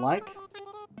consistently don't like.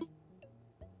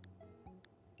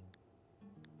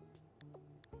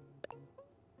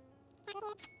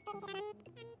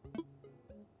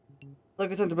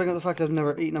 Like I tend to bring up the fact that I've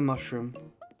never eaten a mushroom.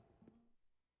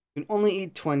 You can only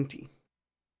eat 20.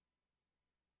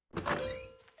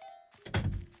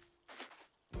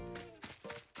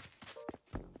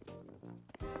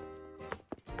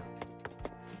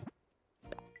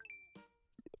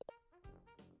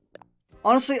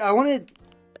 Honestly, I want to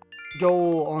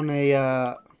go on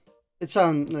a, it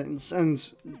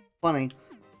sounds funny,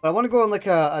 but I want to go on like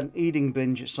an eating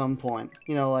binge at some point.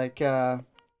 You know, like,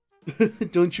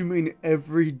 don't you mean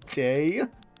every day?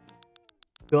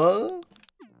 Duh?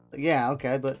 Yeah,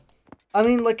 okay, but I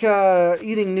mean like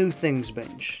eating new things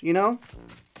binge, you know?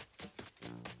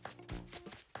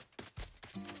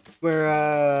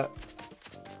 Where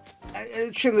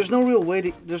Shim, there's no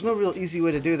real easy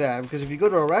way to do that, because if you go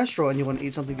to a restaurant and you want to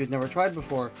eat something you've never tried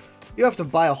before, you have to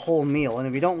buy a whole meal, and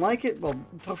if you don't like it, well,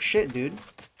 tough shit, dude.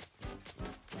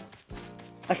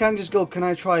 I can't just go, can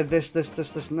I try this,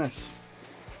 and this?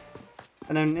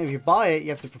 And then if you buy it, you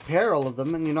have to prepare all of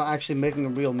them, and you're not actually making a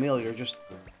real meal, you're just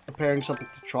preparing something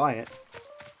to try it.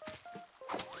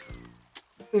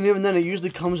 And even then, it usually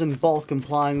comes in bulk,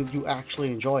 implying you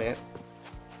actually enjoy it.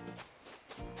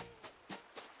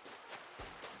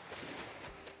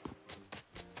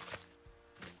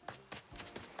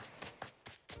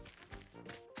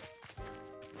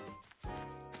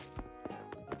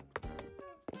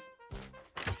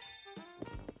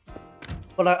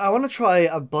 But I want to try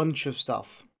a bunch of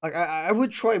stuff. Like, I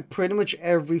would try pretty much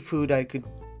every food I could.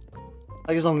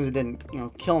 Like, as long as it didn't, you know,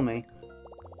 kill me.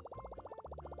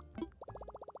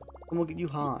 And we'll get you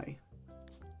high.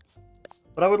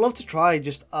 But I would love to try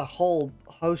just a whole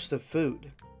host of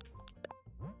food.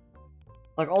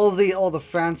 Like, all the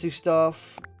fancy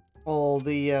stuff. All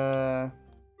the,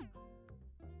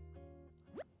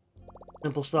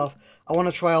 simple stuff. I want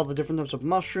to try all the different types of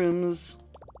mushrooms.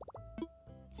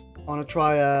 I want to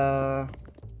try, I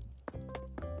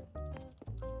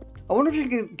wonder if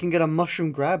you can get a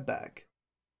mushroom grab bag.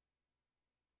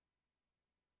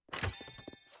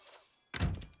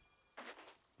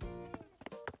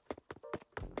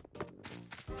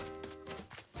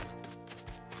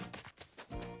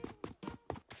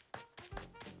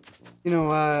 You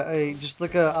know, just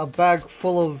like a bag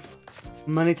full of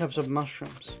many types of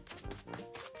mushrooms.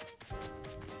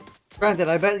 Granted,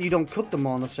 I bet you don't cook them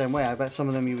all in the same way. I bet some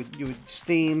of them you would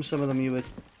steam, some of them you would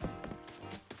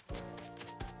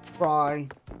fry.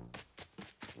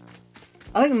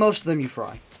 I think most of them you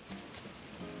fry.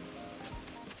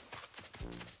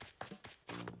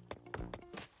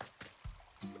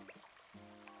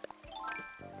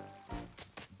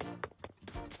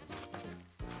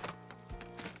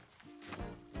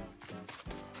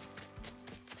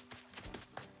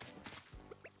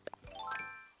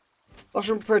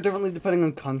 Mushroom prepared differently depending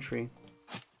on country.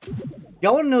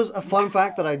 Y'all want to know a fun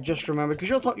fact that I just remembered? Because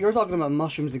you're talking about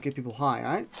mushrooms that get people high,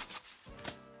 right?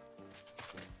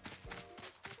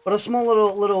 But a small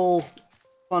little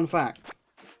fun fact.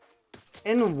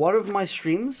 In one of my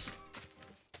streams,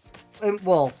 in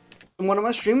one of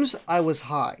my streams, I was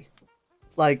high.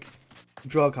 Like,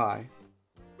 drug high.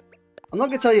 I'm not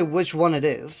going to tell you which one it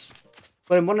is,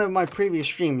 but in one of my previous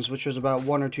streams, which was about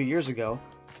 1 or 2 years ago,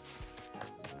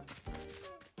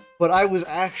 but I was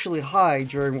actually high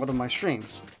during one of my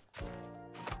streams.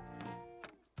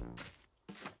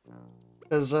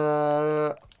 Because,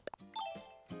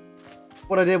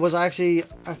 what I did was I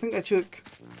think I took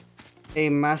a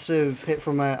massive hit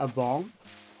from a bong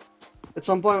at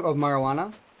some point of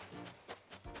marijuana.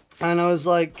 And I was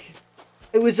like,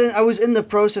 I was in the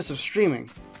process of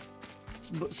streaming.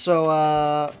 So,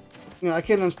 you know, I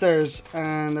came downstairs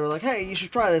and they were like, hey, you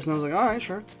should try this. And I was like, alright,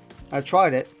 sure. I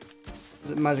tried it. Was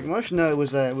it magic mush? No, it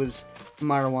was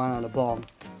marijuana and a bong.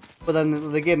 But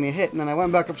then they gave me a hit, and then I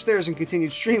went back upstairs and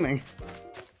continued streaming.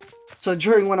 So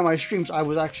during one of my streams, I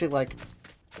was actually, like,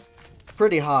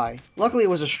 pretty high. Luckily, it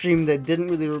was a stream that didn't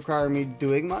really require me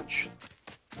doing much.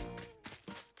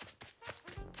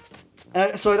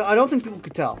 So I don't think people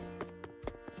could tell.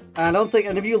 And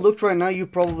and if you looked right now, you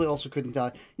probably also couldn't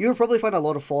tell. You would probably find a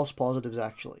lot of false positives,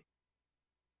 actually.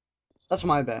 That's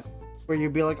my bet. Where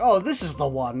you'd be like, oh, this is the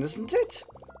one, isn't it?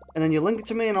 And then you link it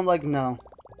to me, and I'm like, no.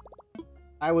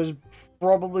 I was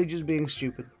probably just being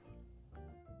stupid.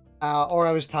 Or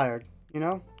I was tired, you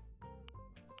know?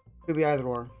 Could be either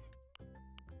or.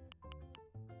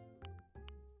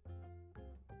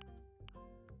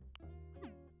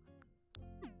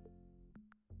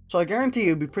 So I guarantee you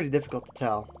it'd be pretty difficult to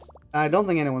tell. I don't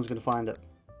think anyone's gonna find it.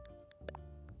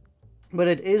 But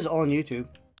it is on YouTube.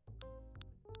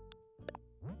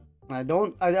 I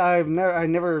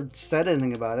never said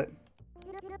anything about it.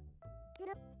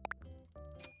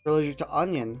 You're allergic to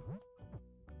onion.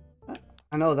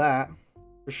 I know that,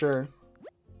 for sure.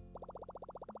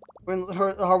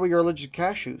 How are you allergic to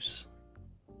cashews?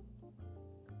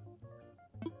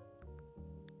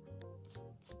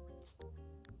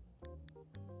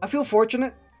 I feel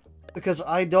fortunate, because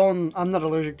I'm not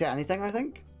allergic to anything, I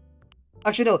think.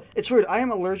 Actually, no, it's weird. I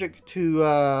am allergic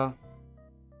to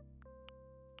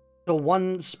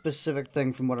one specific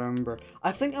thing from what I remember.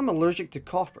 I think I'm allergic to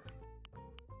copper.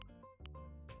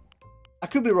 I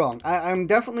could be wrong. I'm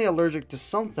definitely allergic to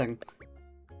something,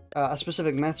 a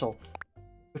specific metal.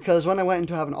 Because when I went in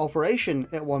to have an operation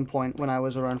at one point when I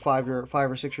was around 5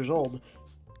 or 6 years old,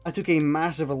 I took a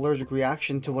massive allergic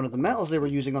reaction to one of the metals they were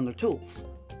using on their tools.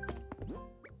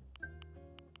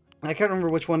 I can't remember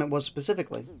which one it was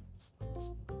specifically.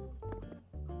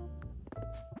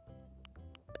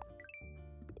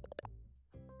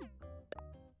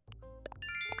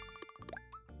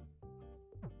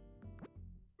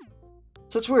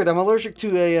 So it's weird. I'm allergic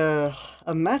to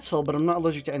a metal, but I'm not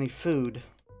allergic to any food.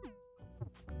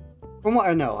 From what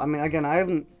I know. I mean, again, I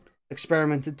haven't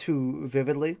experimented too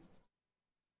vividly.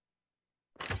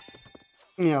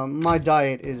 You know, my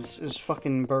diet is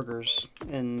fucking burgers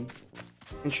and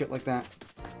shit like that.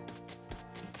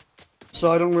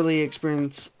 So I don't really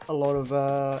experience a lot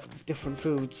of different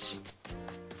foods.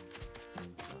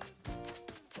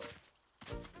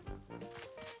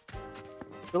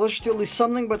 Allergic to at least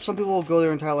something, but some people will go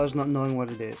their entire lives not knowing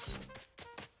what it is.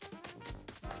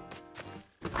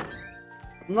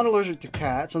 I'm not allergic to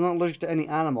cats. I'm not allergic to any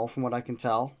animal, from what I can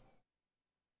tell.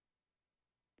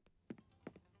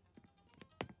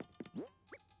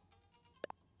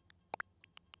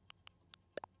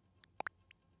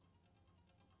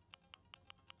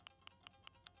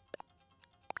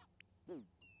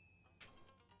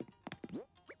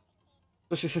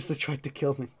 Especially since they tried to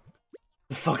kill me.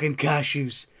 The fucking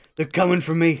cashews. They're coming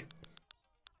for me.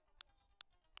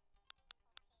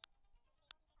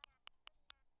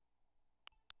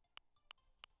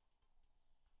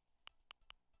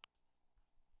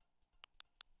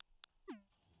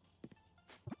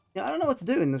 Yeah, I don't know what to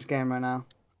do in this game right now.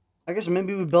 I guess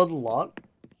maybe we build a lot.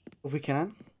 If we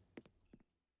can.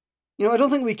 You know, I don't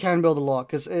think we can build a lot.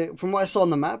 Because from what I saw on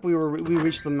the map, we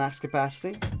reached the max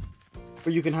capacity.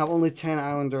 Where you can have only 10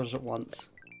 islanders at once.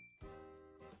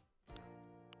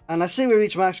 And I say we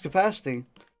reach max capacity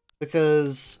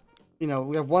because, you know,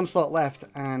 we have one slot left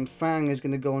and Fang is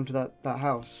going to go into that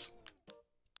house.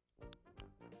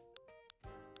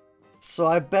 So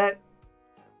I bet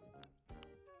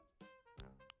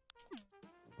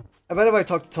if I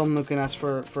talked to Tom Nook and asked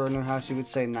for a new house, he would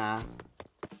say nah.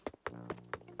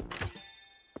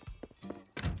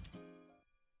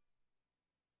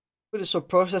 Food is so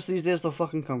processed these days, they'll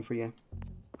fucking come for you.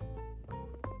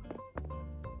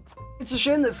 It's a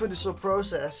shame that food is so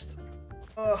processed.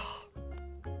 Ugh.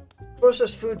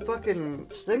 Processed food fucking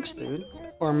stinks, dude.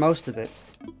 Or most of it.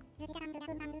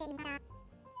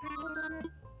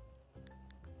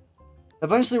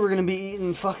 Eventually we're gonna be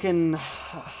eating fucking...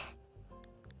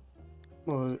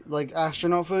 well, like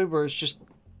astronaut food, where it's just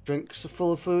drinks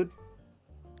full of food.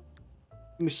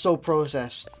 It's gonna be so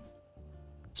processed.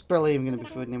 It's barely even gonna be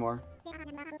food anymore.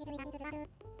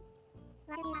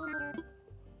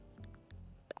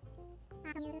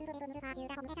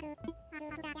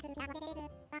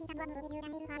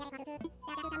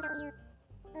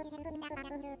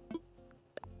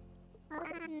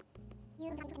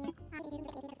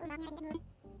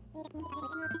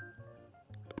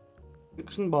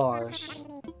 Hooks and bars.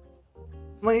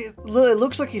 It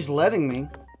looks like he's letting me.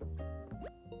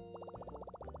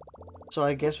 So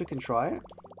I guess we can try it.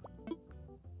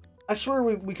 I swear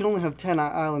we can only have 10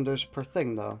 islanders per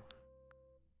thing, though.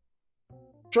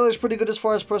 Australia's pretty good as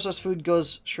far as processed food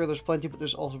goes. Sure, there's plenty, but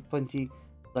there's also plenty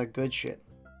of that good shit.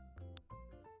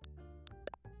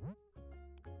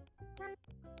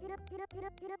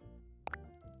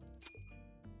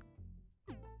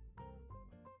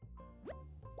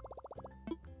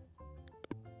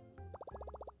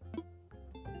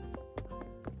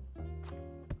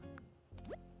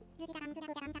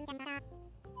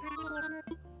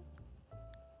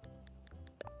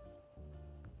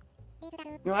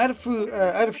 You know, I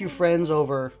had a few friends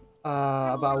over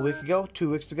about a week ago,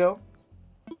 2 weeks ago.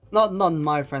 Not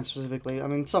my friends specifically. I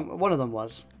mean, one of them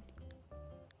was.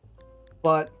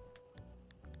 But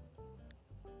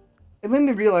it made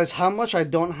me realize how much I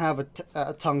don't have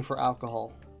a tongue for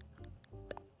alcohol.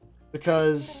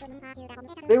 Because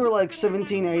they were like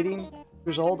 17, 18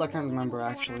 years old. I can't remember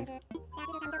actually.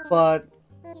 But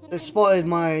they spotted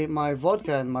my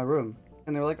vodka in my room,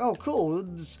 and they were like, "Oh, cool!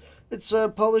 It's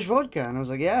Polish vodka." And I was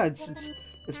like, "Yeah, it's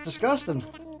disgusting."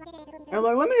 And they're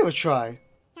like, "Let me have a try."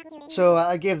 So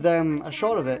I gave them a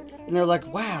shot of it, and they're like,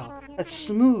 "Wow, that's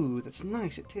smooth. It's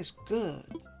nice. It tastes good."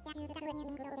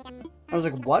 I was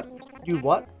like, "What? You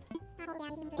what?"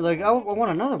 They're like, I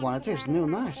want another one. It tastes new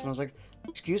and nice." And I was like,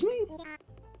 "Excuse me?"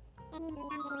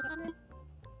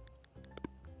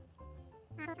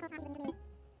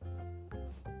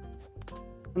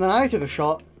 And then I took a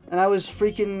shot, and I was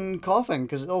freaking coughing,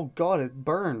 because, oh god, it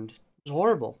burned. It was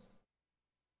horrible.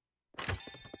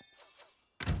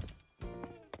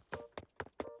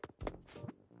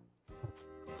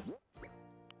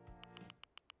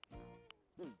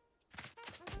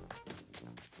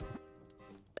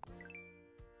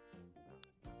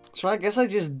 So I guess I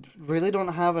just really don't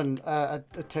have a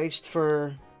taste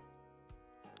for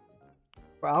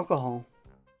alcohol.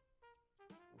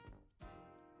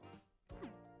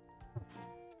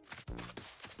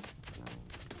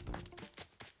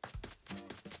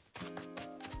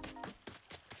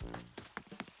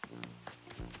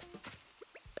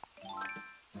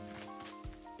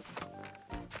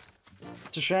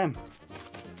 It's a shame.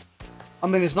 I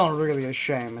mean, it's not really a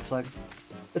shame. It's like,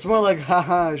 it's more like,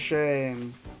 haha,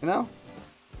 shame. You know?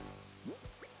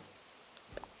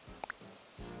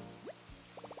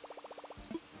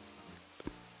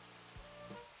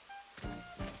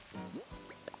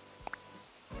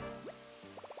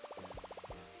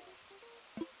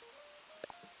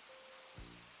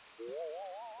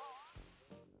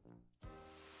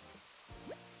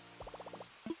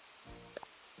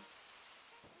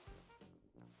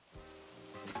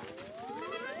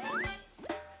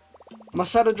 I'm a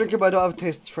cider drinker, but I don't have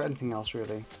tastes for anything else,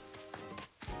 really.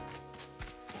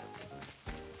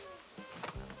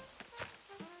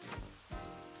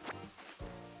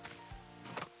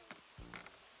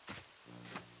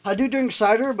 I do drink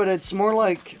cider, but it's more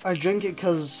like I drink it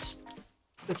because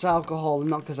it's alcohol,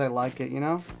 not because I like it, you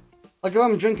know? Like, if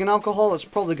I'm drinking alcohol, it's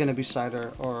probably going to be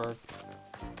cider, or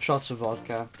shots of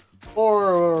vodka,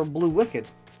 or Blue Wicked.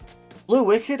 Blue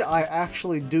Wicked, I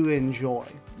actually do enjoy.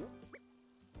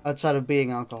 Outside of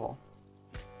being alcohol,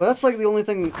 but that's like the only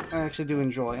thing I actually do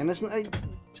enjoy, and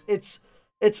it's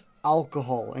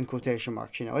alcohol in quotation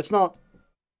marks. You know, it's not.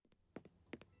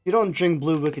 You don't drink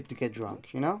Blue Wicked to get drunk.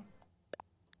 You know,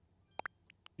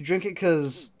 you drink it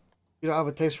because you don't have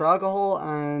a taste for alcohol,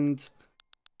 and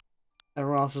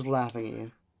everyone else is laughing at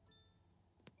you.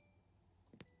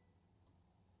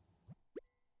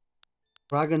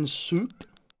 Dragon soup.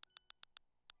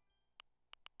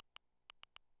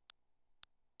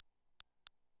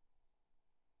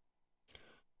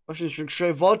 Russians drink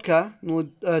straight vodka. Not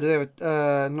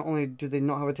only do they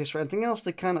not have a taste for anything else,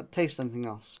 they cannot taste anything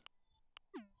else.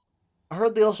 I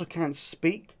heard they also can't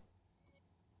speak.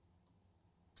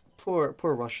 Poor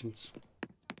Russians.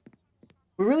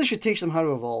 We really should teach them how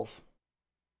to evolve.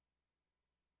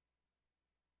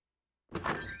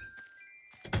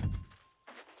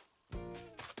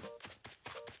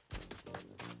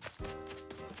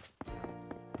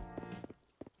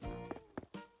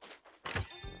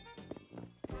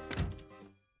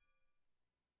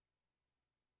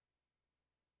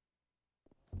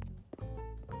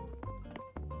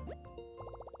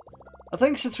 I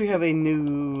think since we have a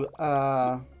new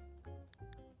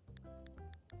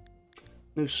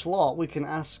slot, we can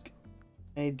ask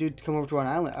a dude to come over to our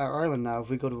island now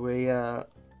if we go to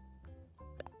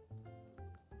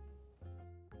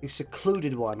a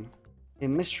secluded one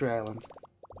in Mystery Island.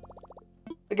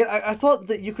 Again, I thought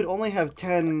that you could only have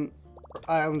 10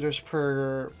 islanders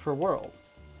per world.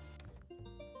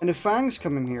 And if Fangs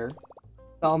come in here,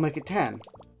 that'll make it 10.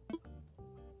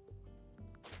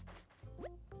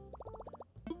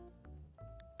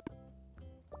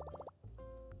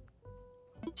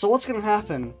 So what's going to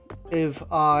happen if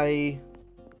I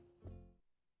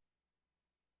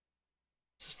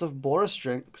stuff Boris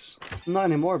drinks? Not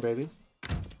anymore, baby.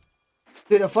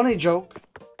 Dude, a funny joke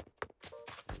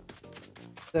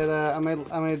that I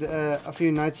made a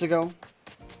few nights ago.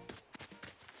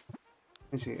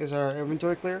 Let me see. Is our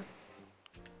inventory clear?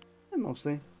 Yeah,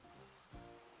 mostly.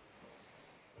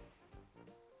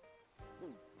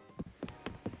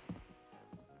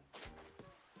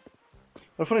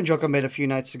 A funny joke I made a few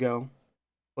nights ago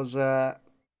was my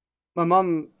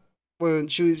mum, when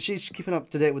she's keeping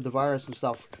up to date with the virus and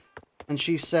stuff, and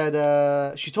she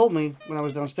said she told me when I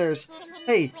was downstairs,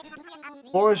 hey,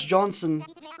 Boris Johnson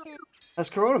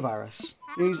has coronavirus.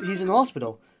 He's in the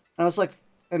hospital. And I was like,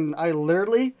 and I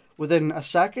literally within a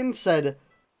second said,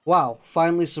 wow,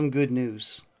 finally some good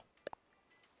news.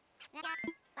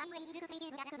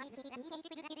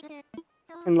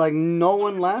 And like no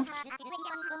one laughed.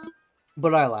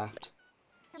 But I laughed.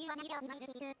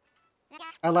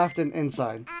 I laughed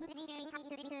inside.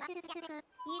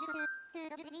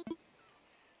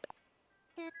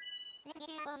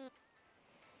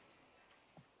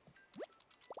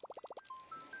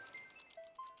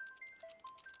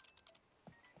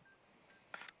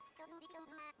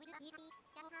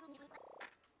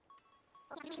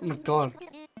 Oh my god.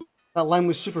 That line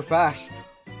was super fast.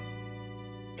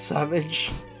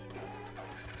 Savage.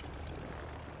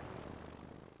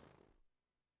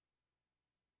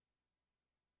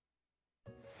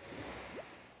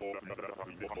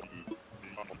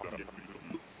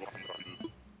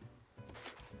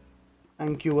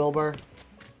 Thank you, Wilbur.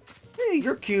 Hey,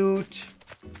 you're cute.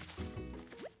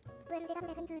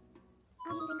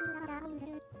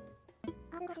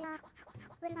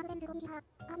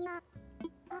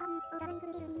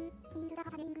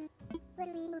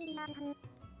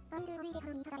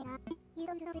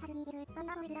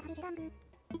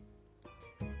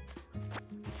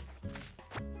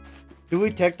 Do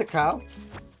we take the cow?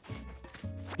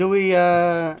 Do we,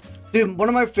 dude, one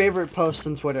of my favorite posts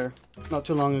on Twitter, not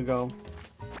too long ago,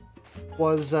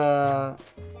 was the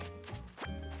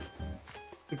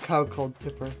cow called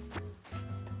Tipper.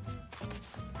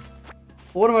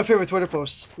 One of my favorite Twitter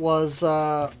posts was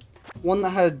one that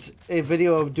had a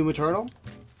video of Doom Eternal.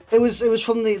 It was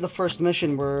from the first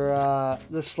mission where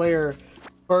the Slayer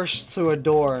bursts through a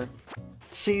door,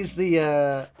 sees the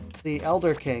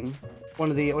Elder King,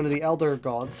 one of the Elder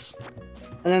Gods,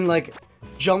 and then like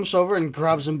jumps over and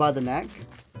grabs him by the neck.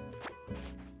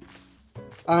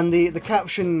 And the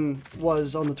caption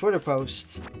was on the Twitter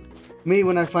post, "Me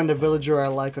when I find a villager I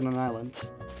like on an island."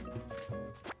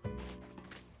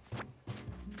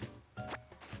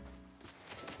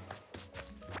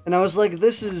 And I was like,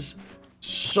 this is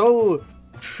so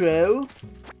true.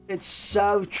 It's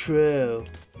so true.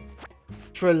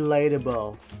 It's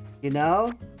relatable, you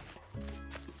know?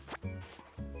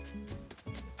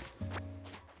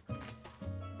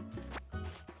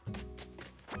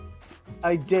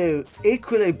 I do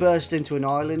equally burst into an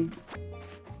island,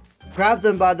 grab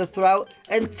them by the throat,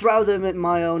 and throw them at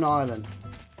my own island.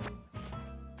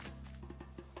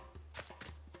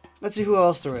 Let's see who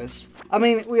else there is. I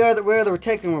mean, we either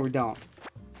take them or we don't.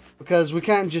 Because we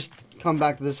can't just come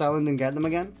back to this island and get them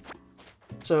again.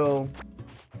 So,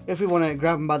 if we want to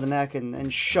grab them by the neck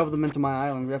and shove them into my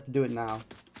island, we have to do it now.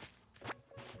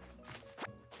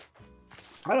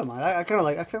 I don't mind. I kind of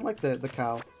like the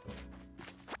cow.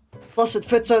 Plus, it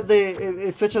fits out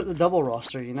the double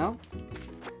roster, you know.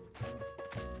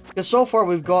 Because so far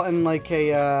we've gotten like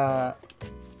a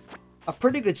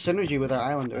pretty good synergy with our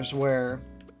islanders, where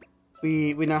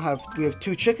we now have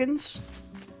 2 chickens.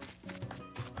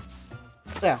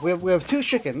 Yeah, we have 2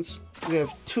 chickens. We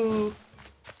have two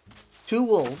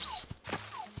wolves,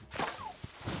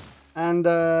 and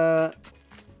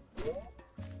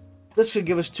this could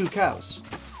give us 2 cows.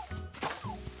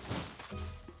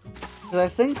 I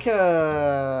think,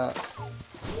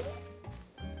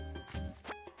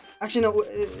 actually no,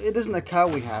 it isn't a cow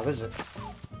we have, is it?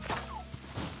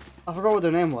 I forgot what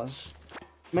their name was.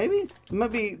 Maybe? It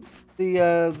might be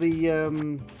I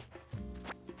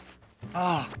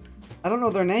don't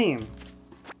know their name.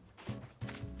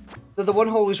 They're the one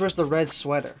who always wears the red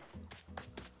sweater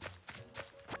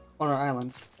on our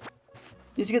island.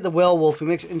 You need to get the whale wolf who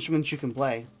makes instruments you can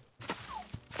play.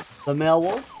 The male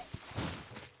wolf?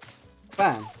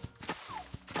 Bam.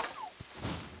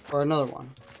 Or another one.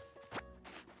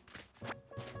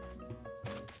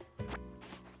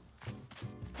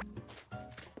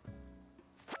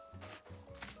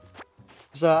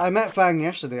 So I met Fang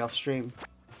yesterday off stream.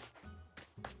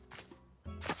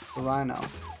 The rhino.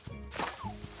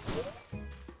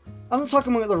 I'm not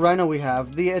talking about the rhino we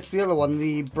have. It's the other one,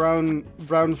 the brown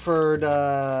furred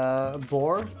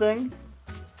boar thing.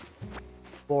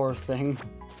 Boar thing.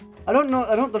 I don't know.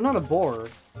 They're not a boar.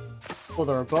 Well,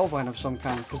 they're a bovine of some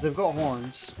kind because they've got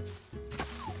horns.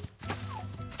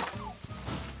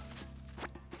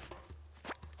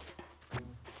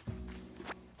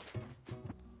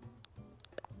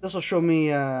 This will show me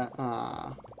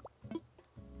the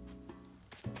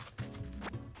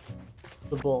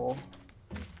bull.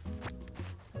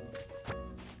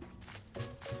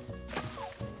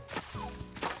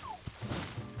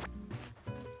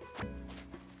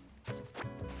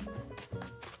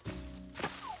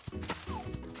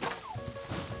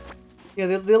 Yeah,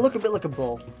 they look a bit like a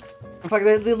bull. In fact,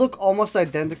 they look almost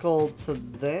identical to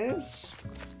this,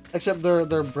 except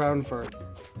they're brown furred.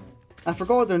 I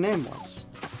forgot what their name was.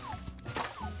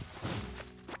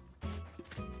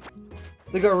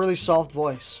 They got a really soft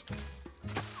voice.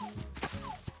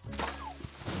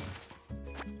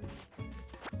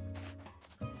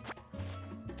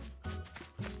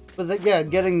 But yeah,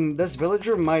 getting this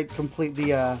villager might complete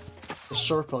the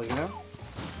circle, you know?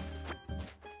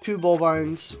 2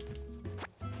 bovines,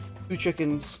 2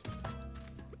 chickens,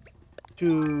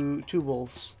 2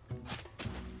 wolves.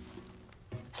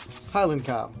 Highland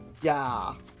cow.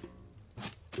 Yeah.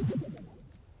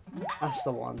 That's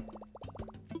the one.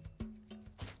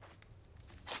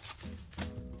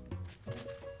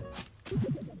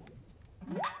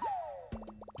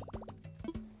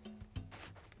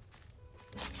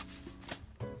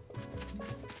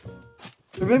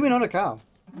 They're maybe not a cow.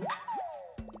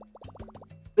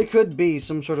 They could be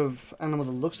some sort of animal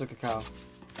that looks like a cow.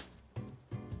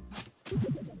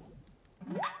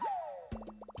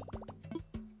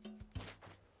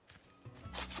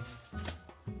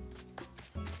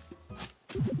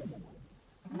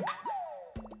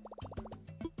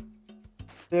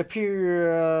 They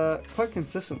appear quite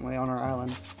consistently on our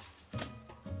island.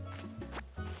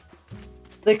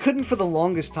 They couldn't for the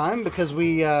longest time because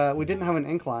we didn't have an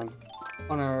incline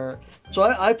on our. So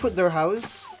I put their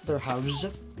house.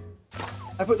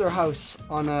 I put their house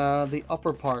on the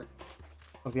upper part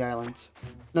of the island.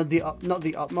 Not the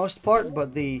utmost part,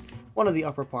 but one of the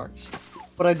upper parts.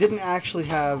 But I didn't actually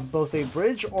have both a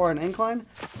bridge or an incline,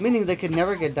 meaning they could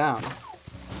never get down.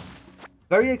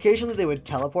 Very occasionally they would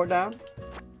teleport down.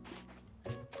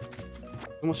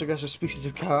 Almost aggressive species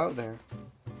of cow out there.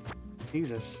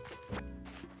 Jesus.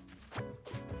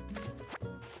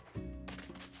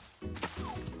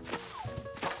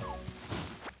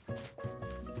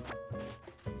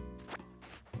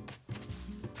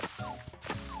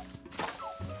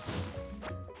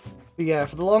 But yeah,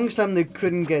 for the longest time they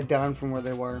couldn't get down from where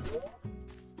they were.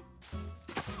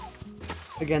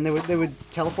 Again, they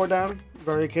would teleport down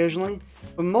very occasionally,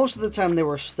 but most of the time they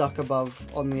were stuck above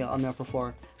on the upper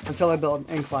floor until I built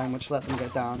an incline, which let them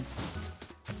get down.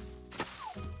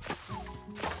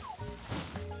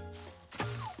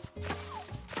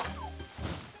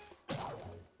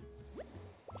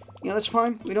 You know, it's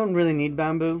fine. We don't really need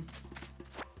bamboo.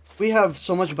 We have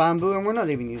so much bamboo and we're not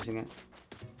even using it.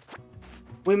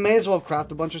 We may as well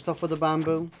craft a bunch of stuff with the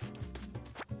bamboo.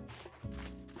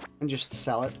 And just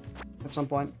sell it at some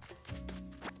point.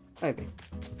 Maybe.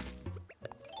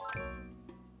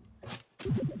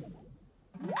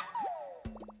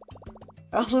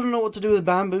 I also don't know what to do with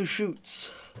bamboo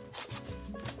shoots.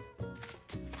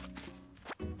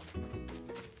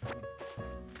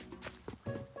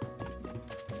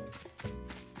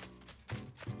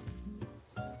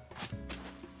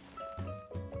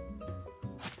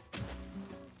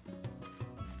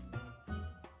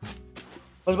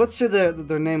 I was about to say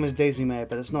their name is Daisy May,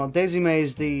 but it's not. Daisy May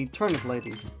is the turnip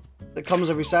lady that comes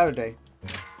every Saturday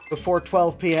before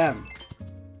 12 p.m.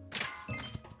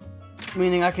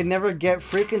 Meaning I could never get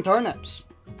freaking turnips.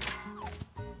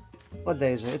 What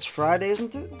day is it? It's Friday,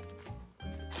 isn't it?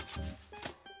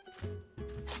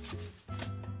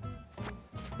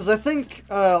 Because I think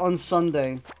on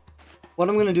Sunday, what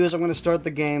I'm going to do is I'm going to start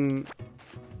the game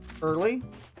early,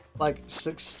 like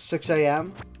 6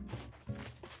 a.m.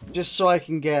 Just so I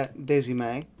can get Daisy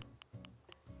May.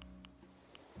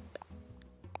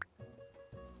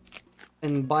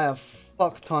 And buy a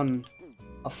fuck ton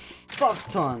of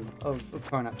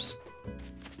turnips.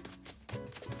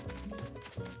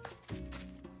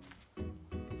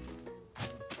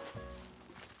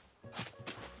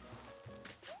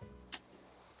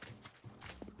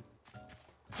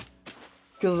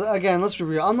 Because, again, let's be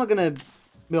real, I'm not going to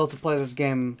be able to play this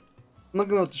game. I'm not going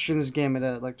to be able to stream this game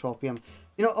at like 12 p.m.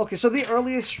 You know, okay, so the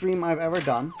earliest stream I've ever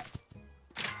done,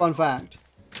 fun fact,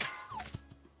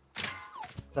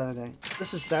 Saturday.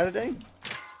 This is Saturday?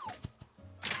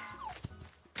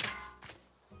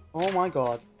 Oh my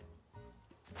god.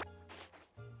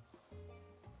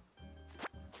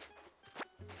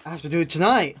 I have to do it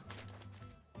tonight!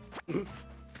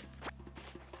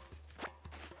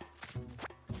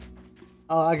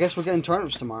 I guess we're getting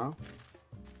turnips tomorrow.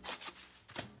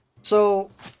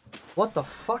 So, what the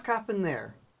fuck happened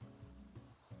there?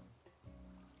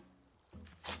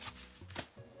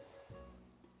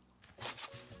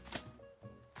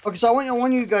 Okay, so I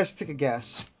want you guys to take a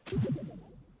guess.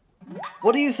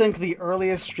 What do you think the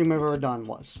earliest stream I've ever done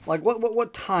was? Like,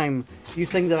 what time do you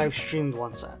think that I've streamed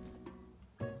once at?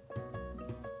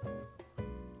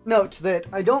 Note that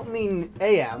I don't mean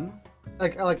AM,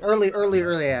 like early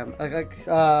AM.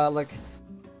 Like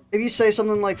if you say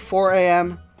something like 4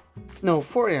 AM, no,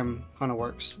 4 AM kind of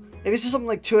works. If you say something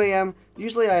like 2 AM,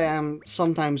 usually I am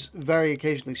sometimes very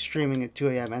occasionally streaming at 2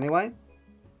 AM anyway.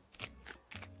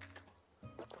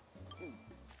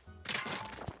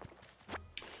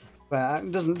 But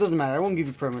it doesn't matter. I won't give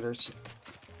you perimeters.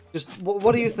 Just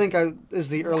what do you think is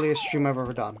the earliest stream I've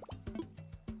ever done?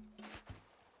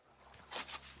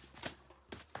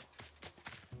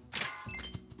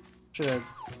 Should have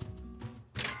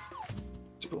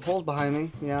put holes behind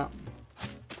me. Yeah.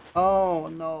 Oh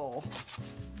no.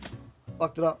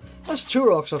 Fucked it up. That's 2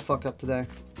 rocks I fucked up today.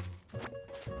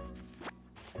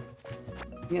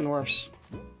 Getting worse.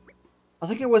 I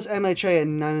think it was MHA at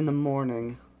 9 in the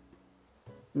morning.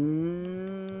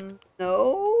 No?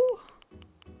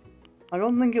 I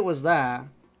don't think it was that.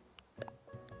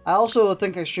 I also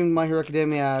think I streamed My Hero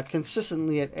Academia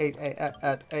consistently at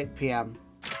 8 p.m.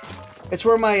 It's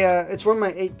where my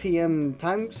 8 p.m.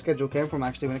 time schedule came from,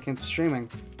 actually, when it came to streaming.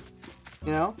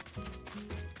 You know?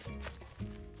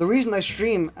 The reason I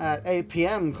stream at 8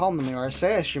 p.m. commonly, or I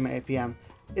say I stream at 8 p.m.,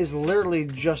 is literally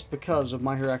just because of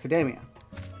My Hero Academia.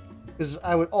 Because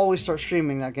I would always start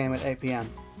streaming that game at 8 p.m.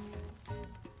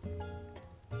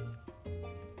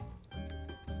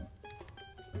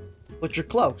 But you're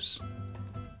close.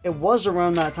 It was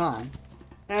around that time.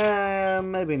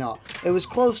 Maybe not. It was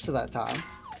close to that time.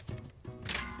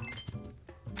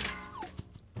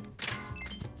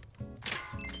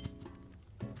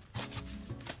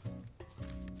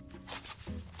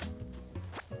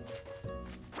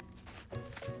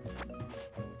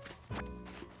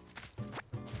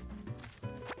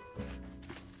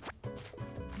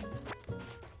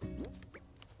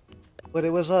 But it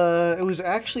was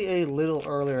actually a little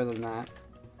earlier than that.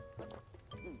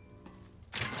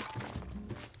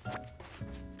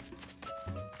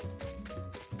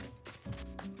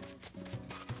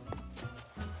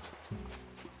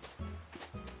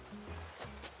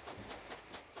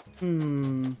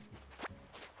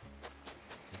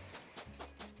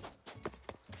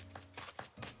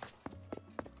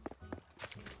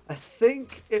 I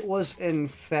think it was in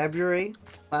February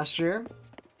last year.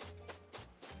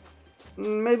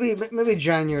 Maybe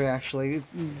January, actually.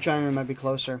 January might be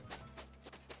closer.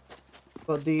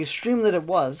 But the stream that it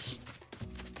was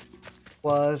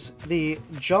the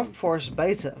Jump Force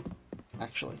beta,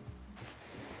 actually.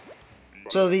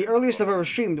 So the earliest I've ever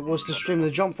streamed was to stream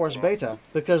the Jump Force beta,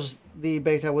 because the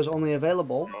beta was only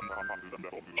available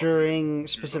during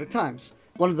specific times.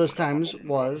 One of those times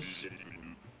was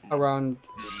around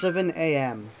 7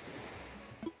 AM,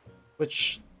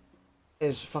 which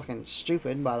is fucking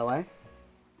stupid, by the way.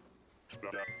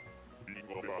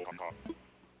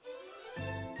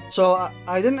 So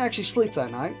I didn't actually sleep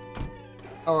that night,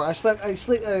 or I slept as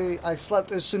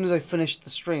soon as I finished the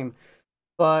stream,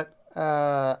 but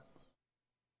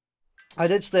I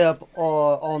did stay up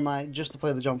all night just to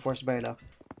play the Jump Force beta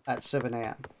at 7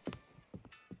 AM.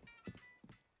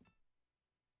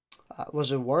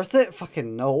 Was it worth it?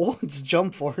 Fucking no. It's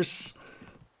Jump Force.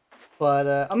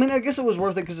 But, I mean, I guess it was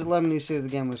worth it because it let me see the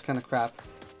game was kind of crap.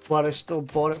 But I still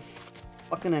bought it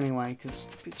fucking anyway because it's a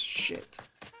piece of shit.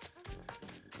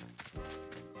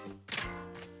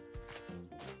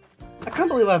 I can't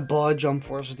believe I bought Jump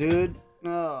Force, dude.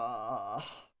 That's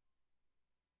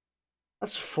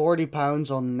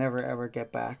 £40 I'll never ever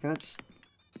get back, and it's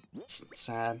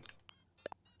sad.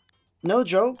 No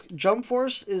joke, Jump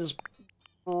Force is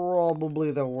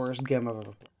probably the worst game I've ever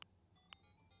played.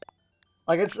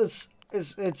 Like, it's...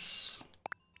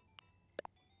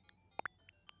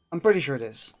 I'm pretty sure it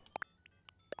is.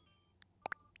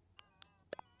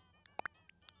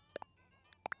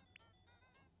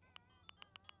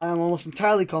 I'm almost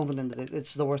entirely confident that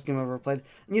it's the worst game I've ever played.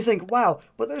 And you think, wow,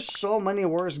 but there's so many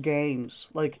worse games,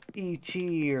 like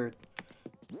E.T. or,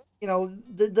 you know,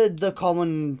 the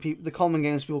common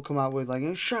games people come out with, like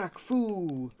Shaq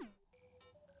Fu.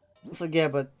 It's like, yeah,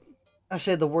 but I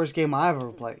said the worst game I've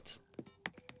ever played.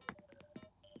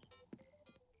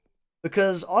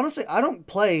 Because honestly, I don't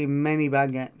play many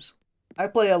bad games. I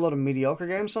play a lot of mediocre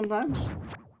games sometimes.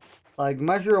 Like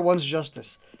My Hero One's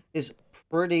Justice is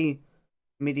pretty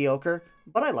mediocre,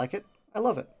 but I like it. I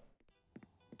love it.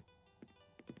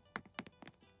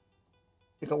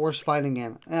 You got worst fighting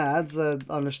game. Yeah, that's an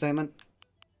understatement.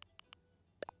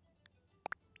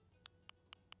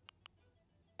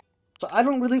 So I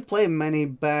don't really play many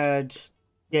bad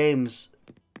games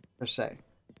per se.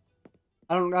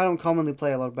 I don't commonly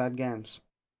play a lot of bad games.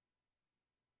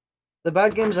 The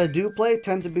bad games I do play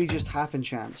tend to be just happen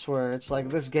chance, where it's like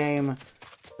this game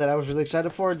that I was really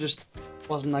excited for just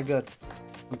wasn't that good.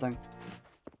 Something.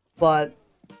 But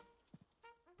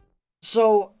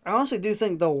so I honestly do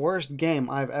think the worst game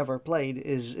I've ever played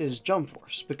is Jump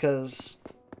Force, because,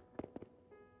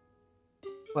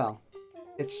 well,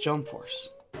 it's Jump Force.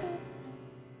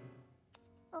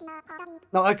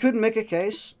 Now I could make a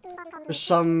case for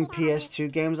some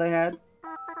PS2 games I had.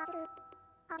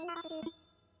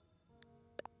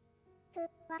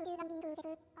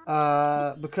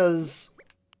 Because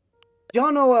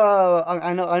y'all know,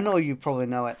 I know you probably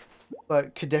know it,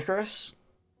 but Waddicker,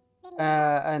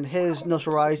 and his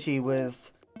notoriety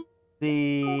with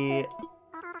a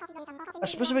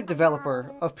specific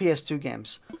developer of PS2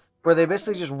 games, where they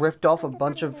basically just ripped off a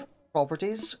bunch of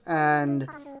properties, and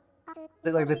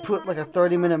they put like a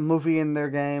 30-minute movie in their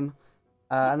game,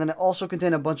 and then it also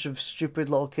contained a bunch of stupid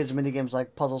little kids minigames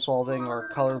like puzzle solving or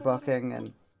color booking,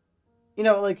 and, you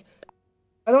know, like,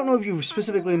 I don't know if you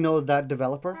specifically know that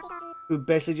developer, who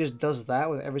basically just does that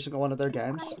with every single one of their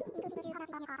games.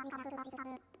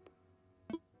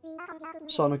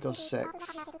 Sonic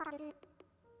 06.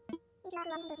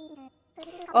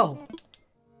 Oh!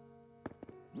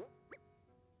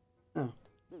 Oh.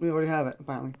 We already have it,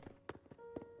 apparently.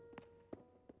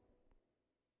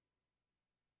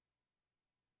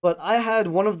 But I had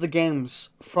one of the games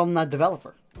from that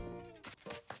developer.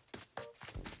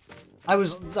 I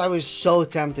was so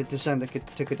tempted to send it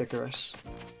to Waddicker.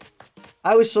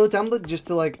 I was so tempted just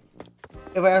to, like,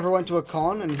 if I ever went to a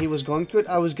con and he was going to it,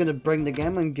 I was going to bring the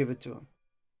game and give it to him.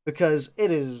 Because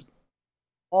it is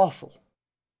awful.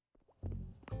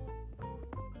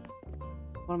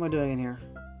 What am I doing in here?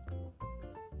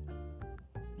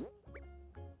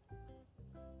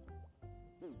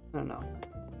 I don't know.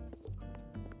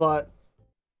 But,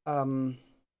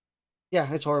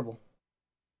 yeah, it's horrible.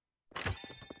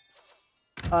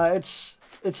 It's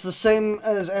the same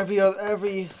as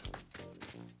every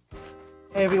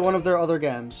one of their other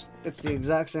games. It's the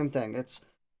exact same thing. It's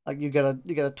like you get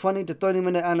a 20 to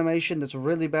 30-minute animation that's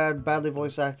really badly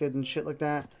voice acted and shit like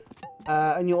that.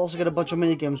 And you also get a bunch of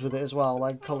mini games with it as well,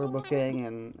 like color booking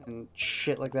and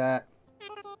shit like that.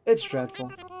 It's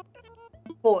dreadful.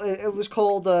 Well, it was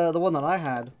called the one that I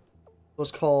had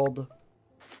was called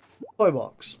Toy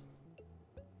Box.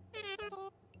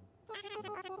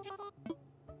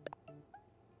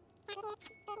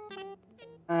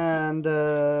 And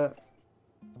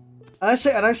I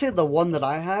say the one that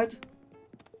I had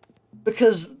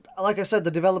because, like I said,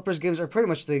 the developers' games are pretty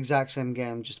much the exact same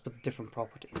game, just with different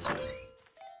properties.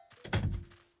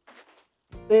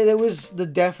 It was the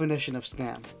definition of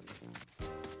scam.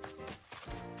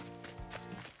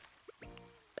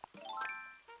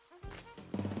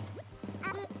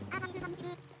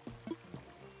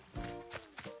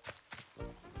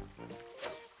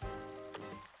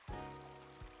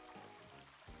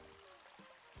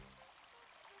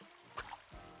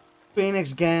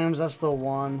 Phoenix Games, that's the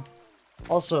one.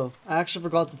 Also, I actually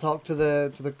forgot to talk to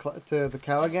the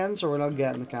cow again, so we're not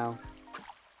getting the cow.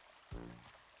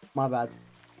 My bad.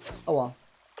 Oh well.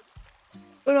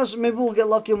 Who knows? Maybe we'll get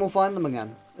lucky and we'll find them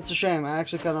again. It's a shame. I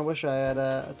actually kind of wish I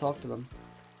had talked to them.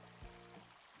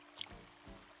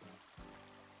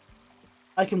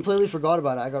 I completely forgot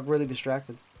about it. I got really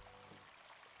distracted.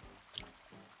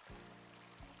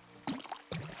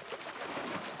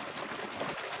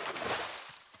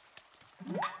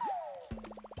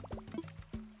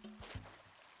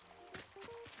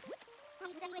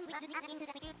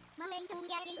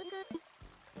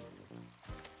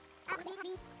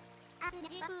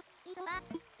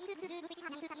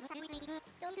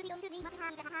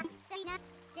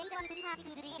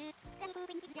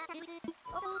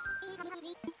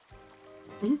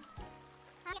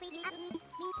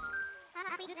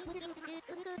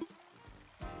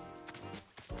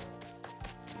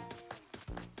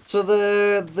 So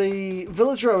the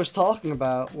villager I was talking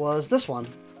about was this one.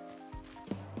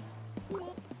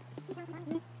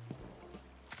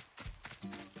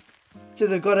 See,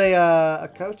 they've got a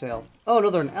coattail. Oh no,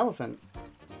 they're an elephant.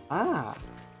 Ah,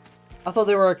 I thought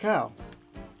they were a cow.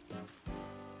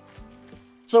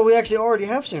 So we actually already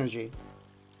have synergy.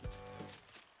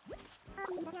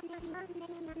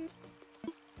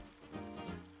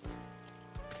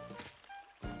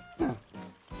 Yeah.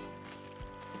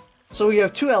 So we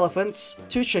have 2 elephants,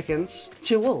 2 chickens,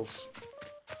 2 wolves.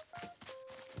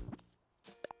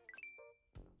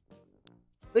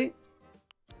 See?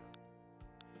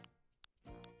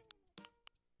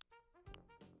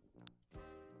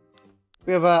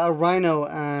 We have a rhino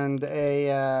and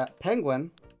a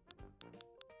penguin.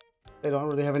 They don't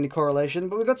really have any correlation,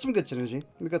 but we got some good synergy.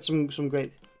 We got some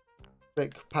great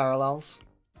parallels.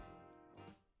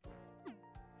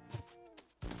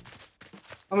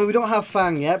 I mean, we don't have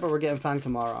Fang yet, but we're getting Fang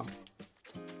tomorrow.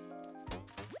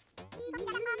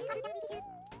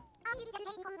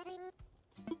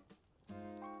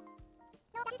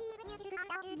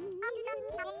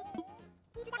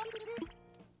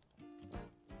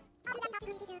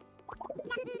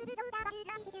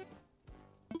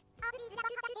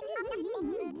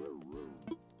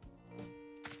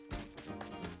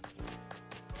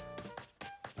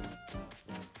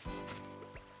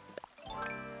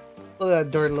 Look at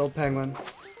that dirty little penguin.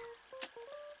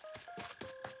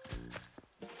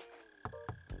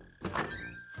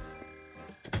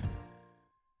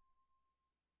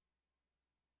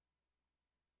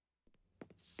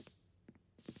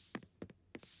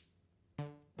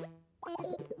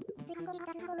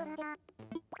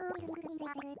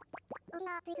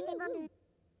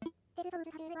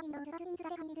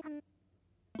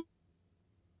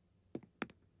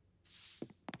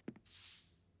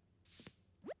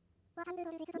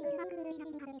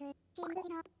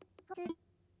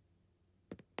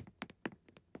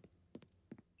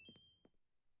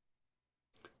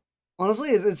 Honestly,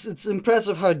 it's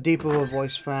impressive how deep of a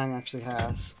voice Fang actually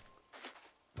has.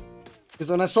 Because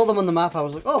when I saw them on the map, I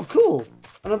was like, "Oh, cool!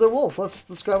 Another wolf. Let's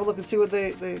go have a look and see what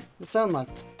they sound like."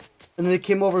 And then they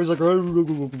came over. He was like,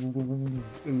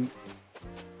 and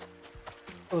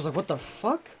I was like, "What the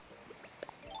fuck?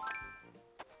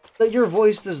 That your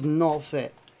voice does not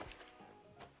fit."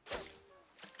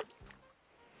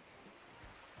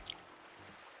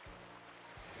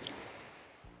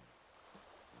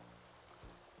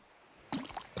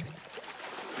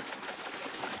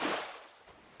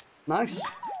 Nice.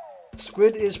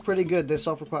 Squid is pretty good. They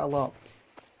suffer quite a lot.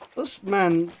 This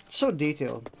man, so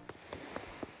detailed.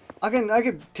 I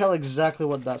could tell exactly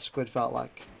what that squid felt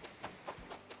like.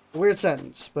 Weird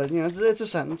sentence, but you know, it's a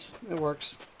sentence. It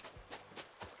works.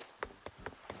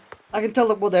 I can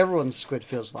tell what everyone's squid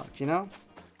feels like, you know?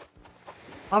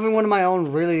 Having one of my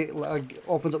own really like,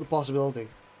 opens up the possibility.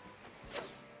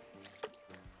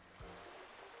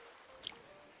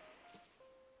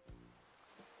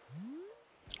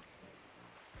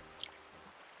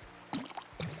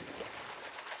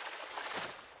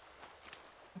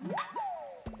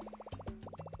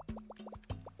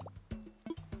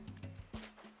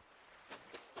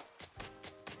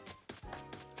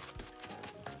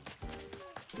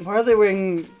 Why are they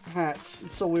wearing hats?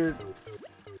 It's so weird.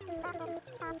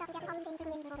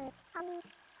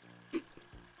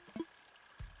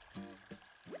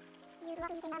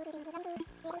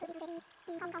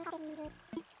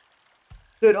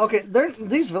 Dude, okay,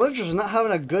 these villagers are not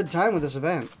having a good time with this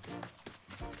event.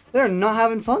 They're not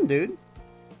having fun, dude.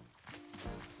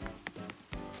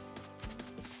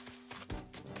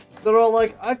 They're all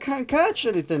like, I can't catch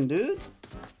anything, dude.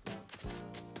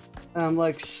 And I'm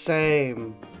like,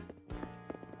 same.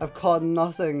 I've caught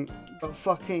nothing but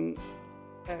fucking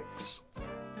X.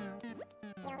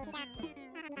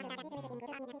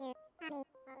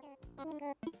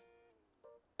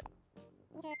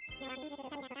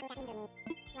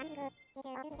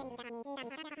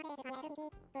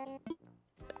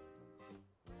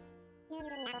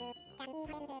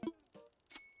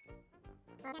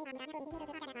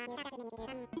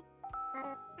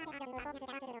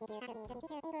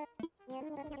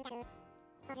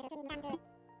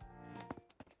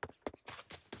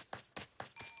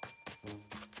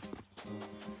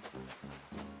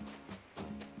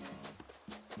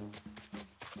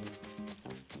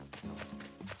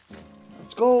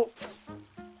 Let's go.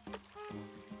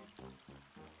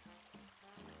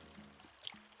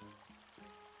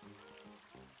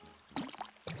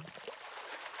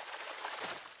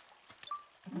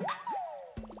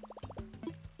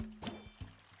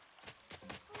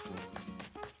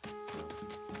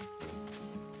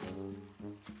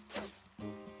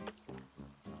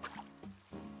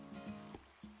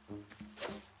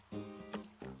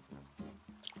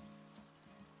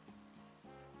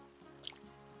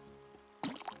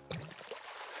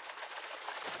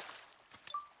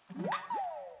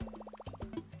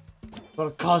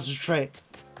 Gotta concentrate.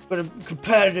 Gotta be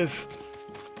competitive.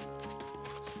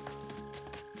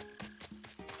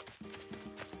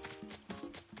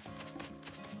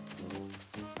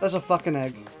 That's a fucking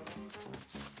egg.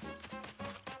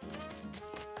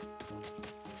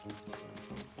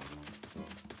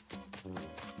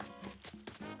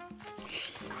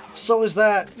 So is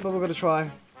that, but we're gonna try.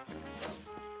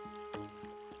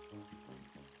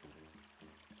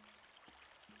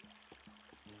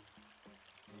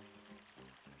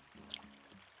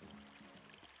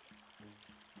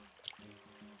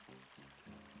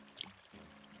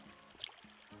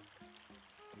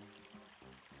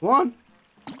 Come on.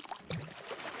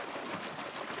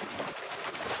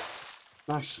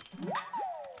 Nice.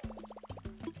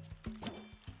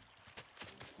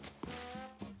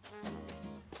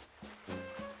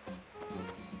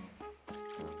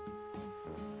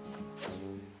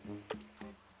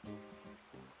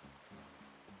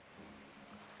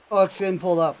 Oh, it's getting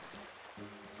pulled up.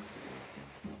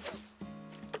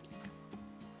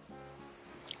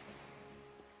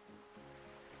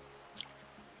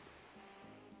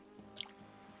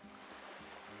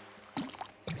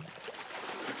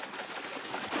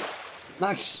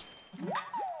 Nice.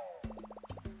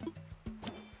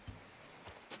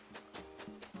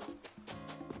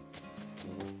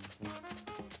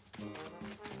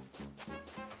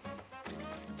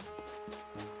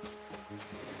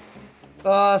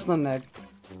 Oh, that's not an egg.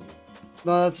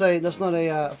 No, that's not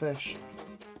a fish.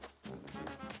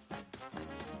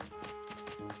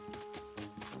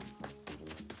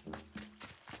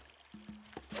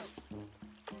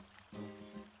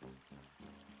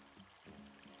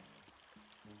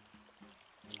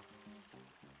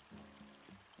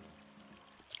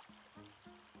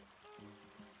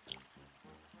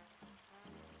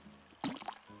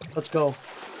 Let's go.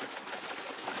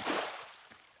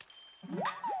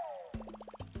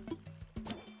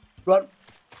 Run.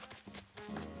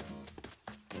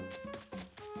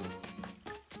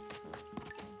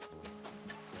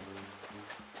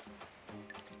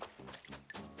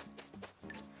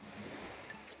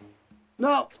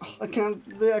 No, I can't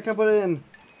put it in.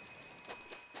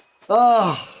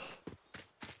 Ah.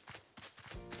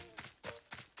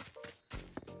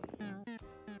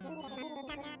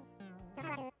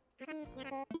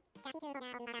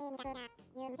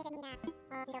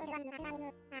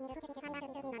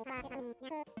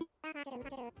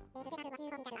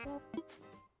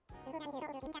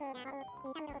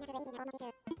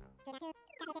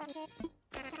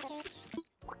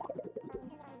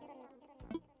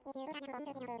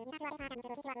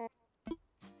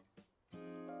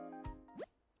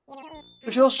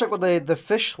 We should also check what the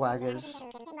fish swag is.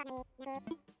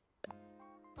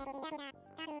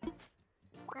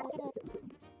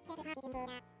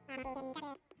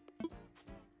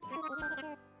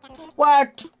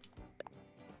 What?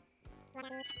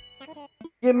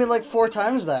 Give me like 4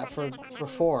 times that for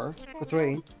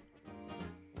 3.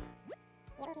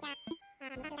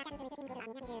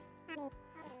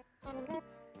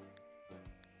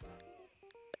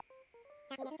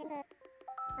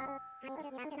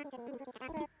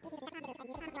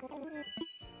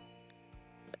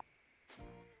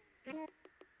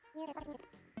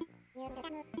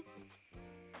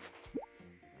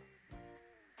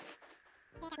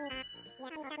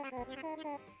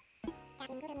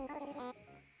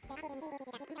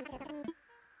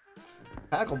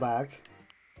 Tackleback.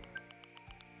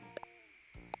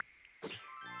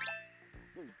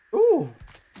 Ooh.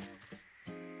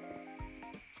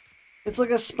 It's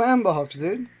like a spam box,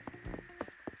 dude.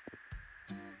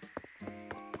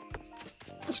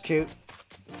 That's cute.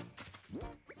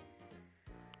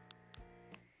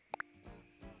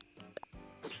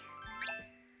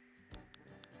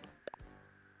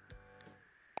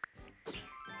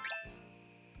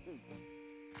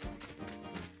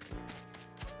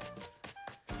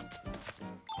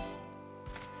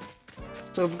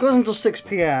 So if it goes until 6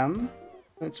 PM,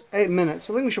 it's 8 minutes.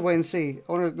 I think we should wait and see.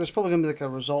 I wonder, there's probably going to be like a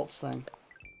results thing.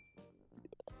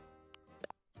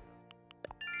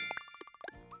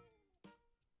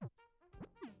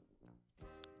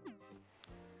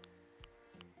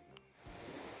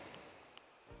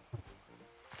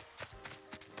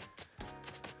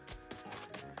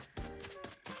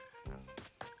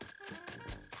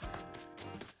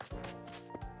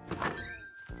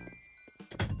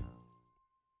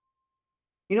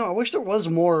 You know, I wish there was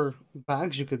more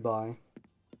bags you could buy.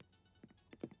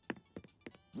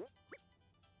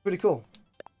 Pretty cool.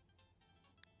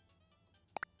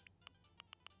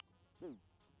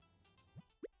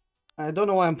 I don't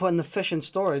know why I'm putting the fish in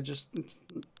storage. It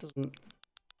doesn't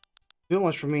do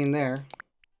much for me in there.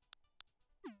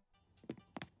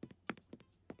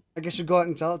 I guess we go out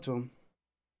and sell it to him.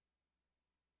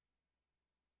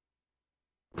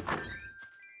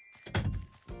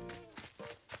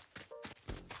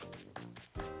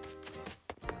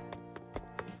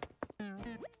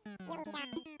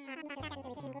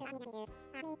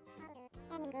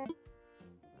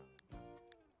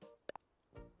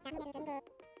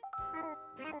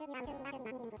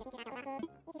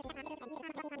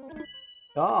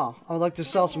 Ah, I would like to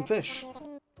sell some fish.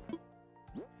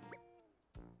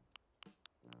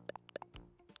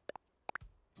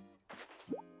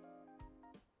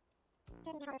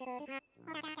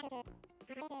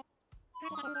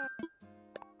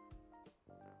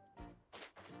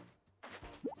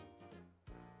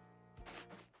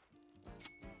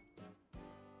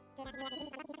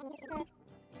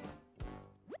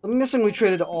 I'm guessing we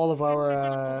traded all of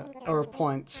our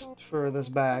points for this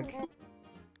bag.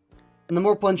 And the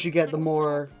more points you get, the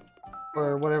more,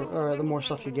 or whatever, or the more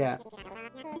stuff you get.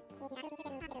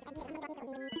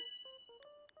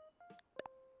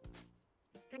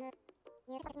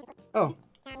 Oh.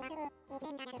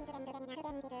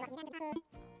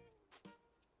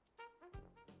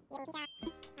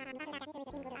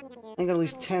 I got at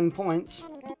least 10 points.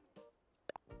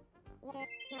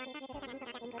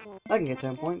 I can get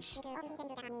 10 points.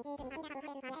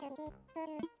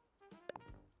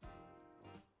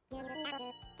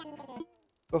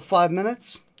 For 5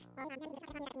 minutes.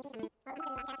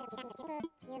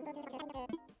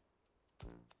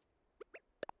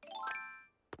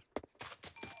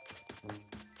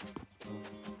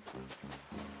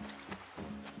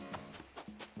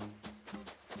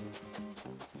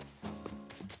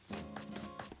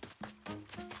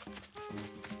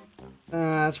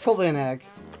 It's probably an egg.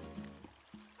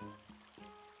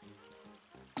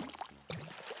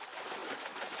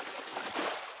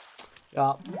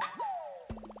 Yeah.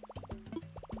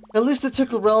 At least it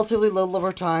took a relatively little of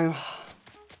our time.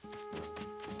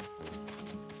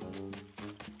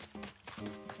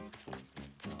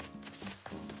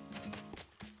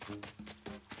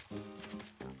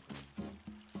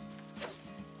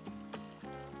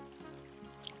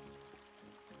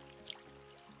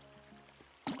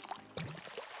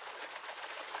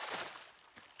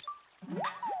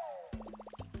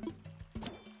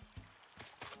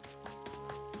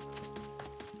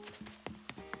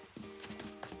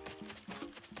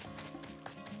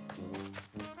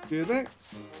 Excuse me.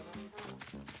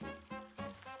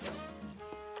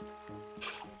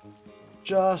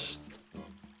 Just...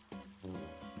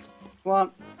 Come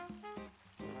on.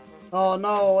 Oh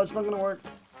no, it's not gonna work.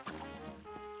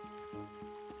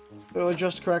 Gotta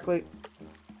adjust correctly.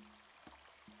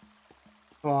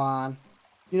 Come on.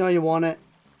 You know you want it.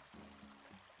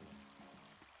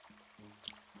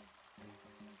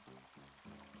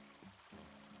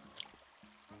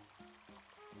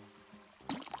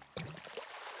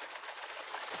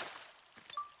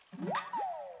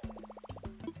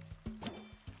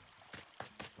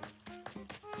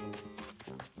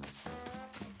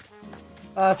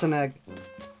 That's an egg.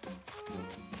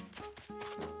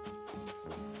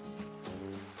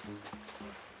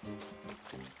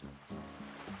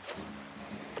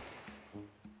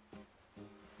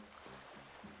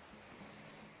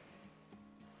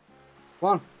 Come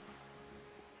on.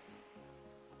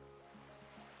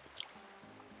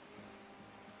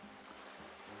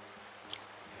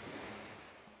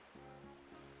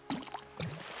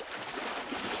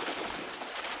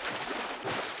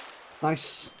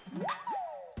 Nice.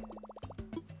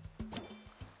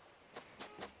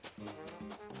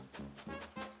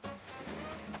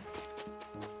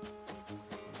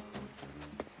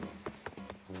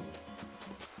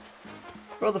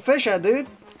 Throw the fish out, dude.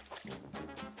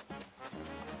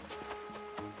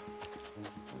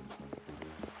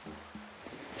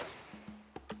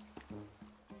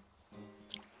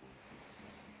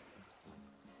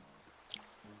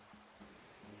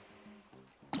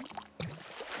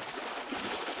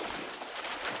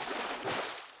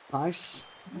 Nice.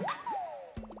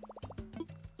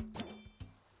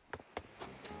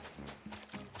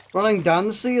 Running down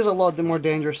the sea is a lot more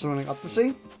dangerous than running up the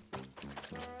sea,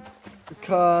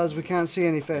 because we can't see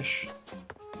any fish.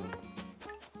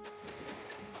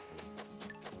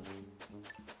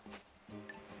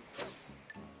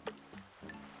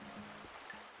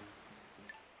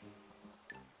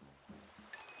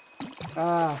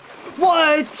 Ah.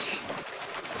 What?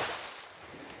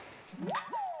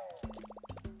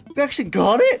 We actually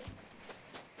got it?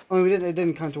 I mean, it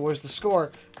didn't count towards the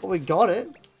score, but we got it.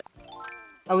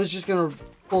 I was just gonna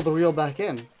pull the reel back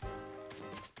in.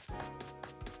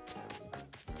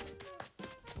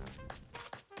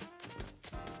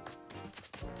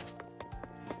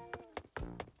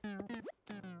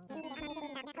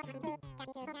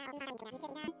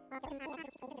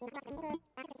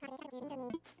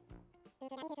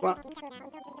 Well,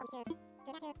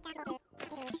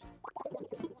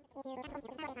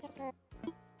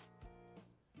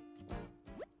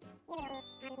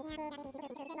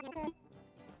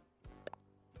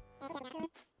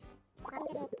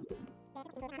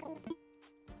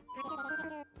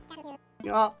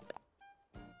 yeah.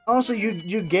 Also,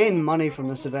 you gain money from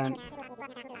this event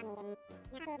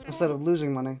instead of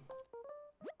losing money.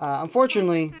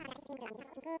 Unfortunately,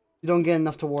 you don't get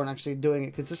enough to warrant actually doing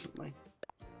it consistently.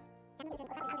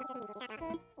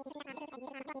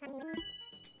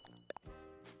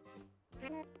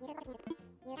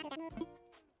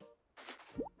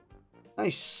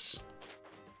 Nice.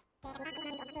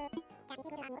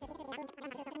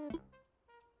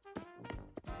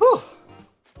 Whew.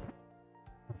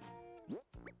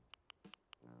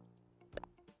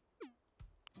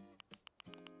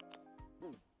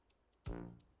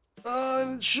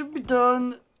 It should be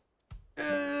done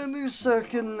any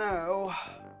second now.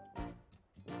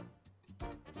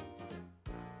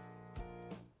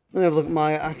 Let me have a look at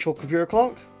my actual computer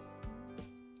clock.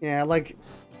 Yeah, like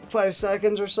 5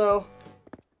 seconds or so.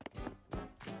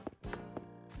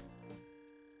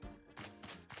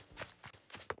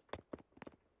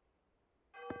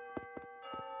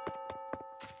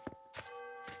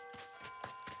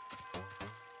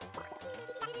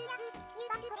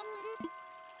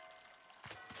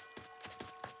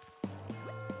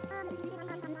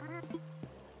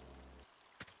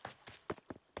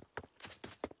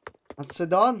 That's it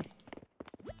done.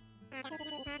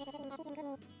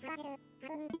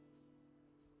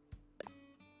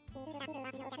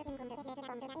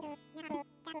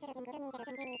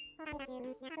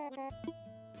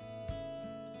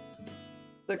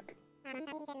 Thick.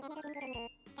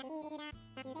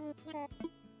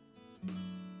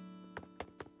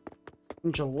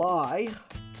 In July.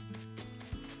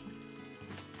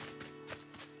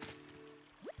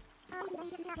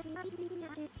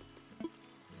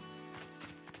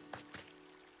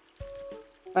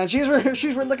 And she's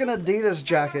wearing like an Adidas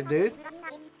jacket, dude.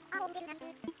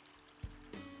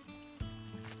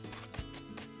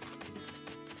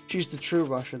 She's the true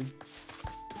Russian.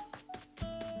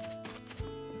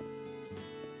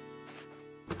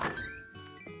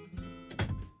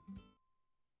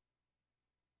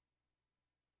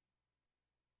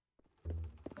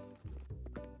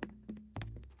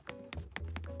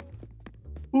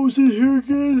 Who's in here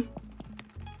again?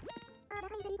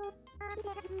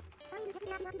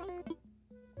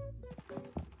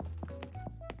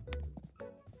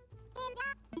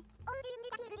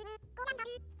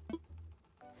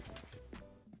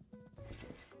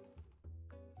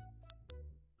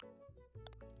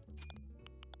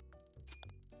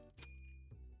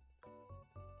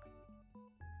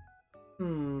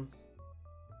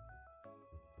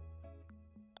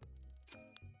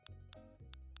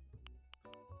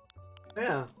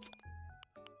 Yeah.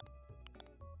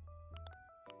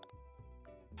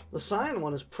 The cyan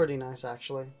one is pretty nice,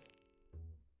 actually.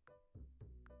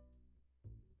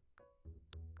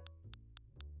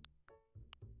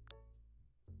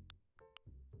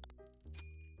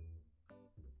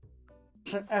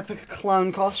 It's an epic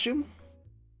clown costume.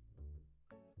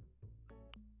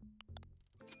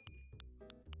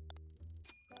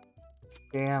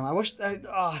 Damn,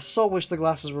 I so wish the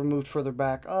glasses were moved further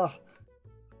back. Ugh.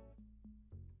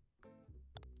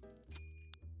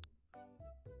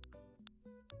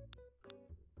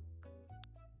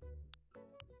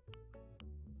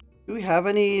 Do we have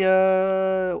any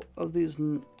of these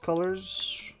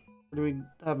colors? Or do we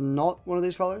have not one of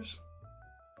these colors?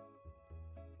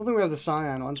 I don't think we have the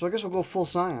cyan one, so I guess we'll go full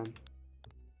cyan.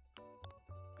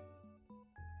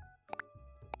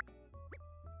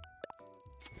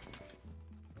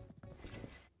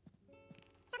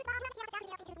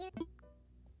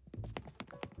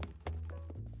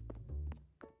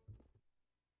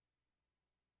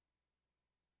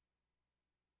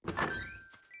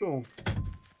 Cool.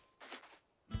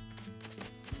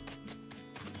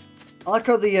 I like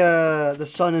how the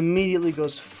sun immediately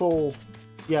goes full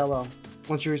yellow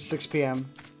once you reach 6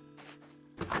 p.m.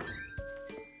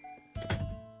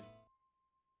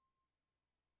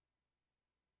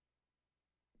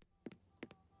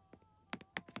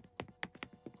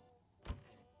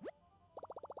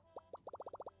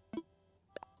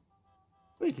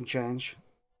 We can change.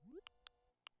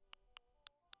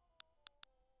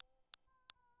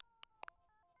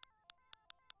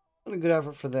 What a good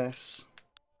effort for this.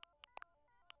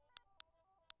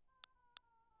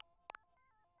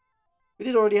 We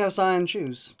did already have cyan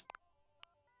shoes.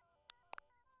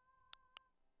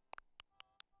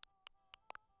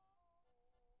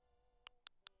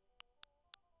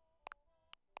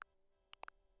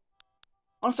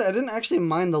 Honestly, I didn't actually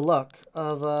mind the look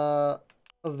of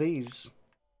these.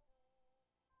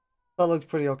 That looked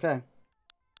pretty okay.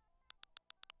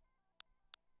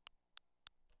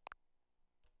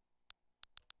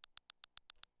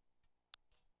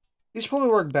 These probably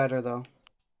work better though.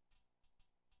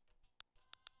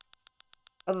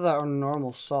 Other than our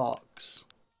normal socks.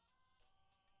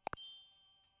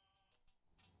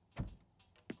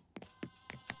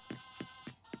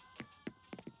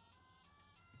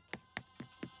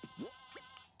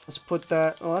 Let's put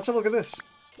that. Oh, let's have a look at this.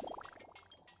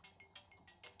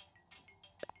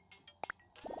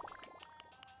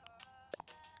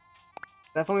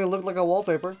 Definitely looked like a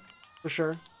wallpaper, for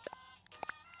sure.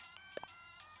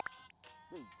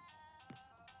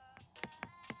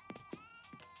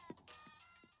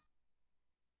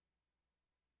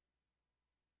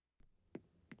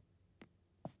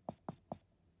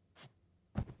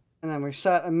 And then we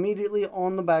sat immediately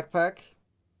on the backpack,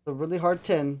 the really hard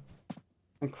tin,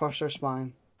 and crushed our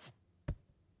spine.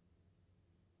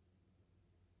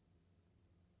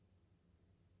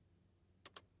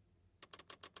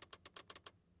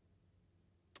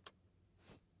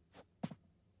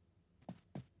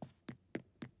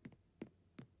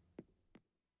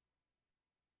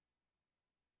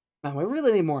 Man, we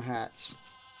really need more hats.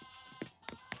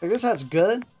 Like, this hat's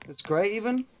good. It's great,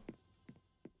 even.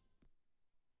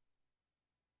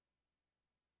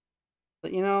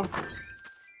 But, you know,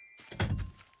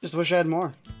 just wish I had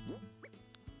more.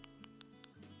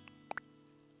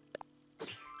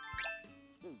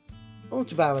 Don't look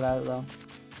too bad without it, though.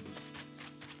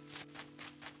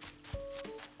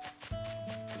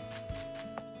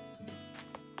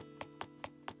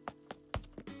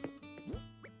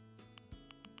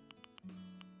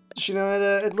 Just, you know,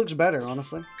 it looks better,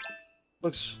 honestly.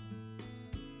 Looks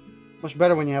much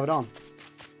better when you have it on.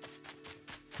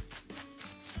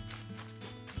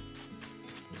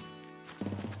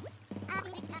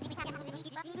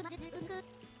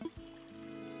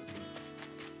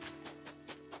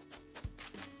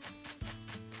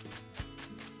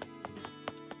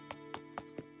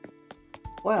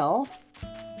 Well,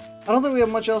 I don't think we have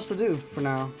much else to do for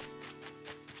now.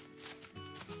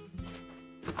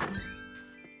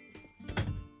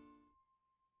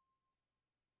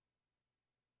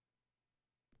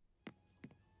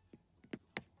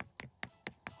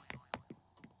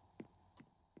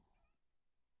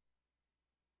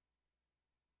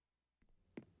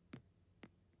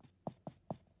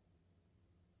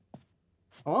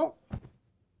 Well,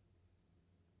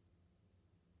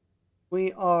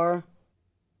 we are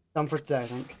done for today, I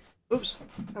think. Oops,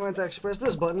 I meant to express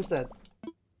this button instead.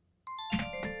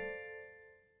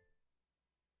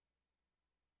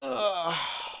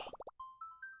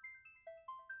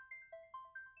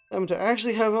 Time to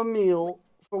actually have a meal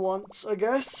for once, I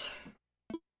guess.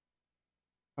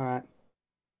 Alright.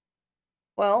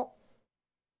 Well,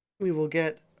 we will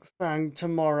get Fang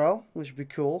tomorrow, which would be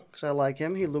cool, because I like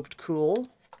him. He looked cool.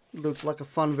 He looked like a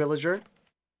fun villager.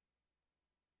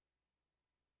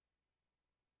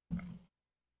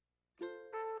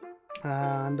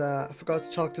 And I forgot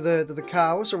to talk to the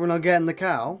cow, so we're not getting the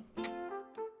cow.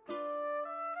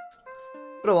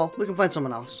 But oh well, we can find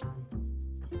someone else.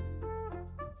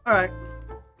 Alright.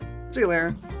 See you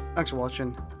later. Thanks for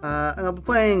watching. And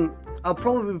I'll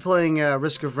probably be playing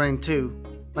Risk of Rain 2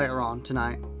 later on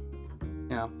tonight.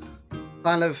 You know,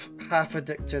 kind of half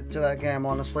addicted to that game,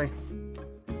 honestly.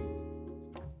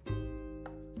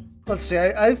 Let's see,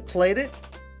 I've played it.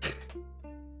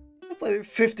 I played it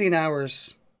 15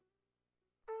 hours.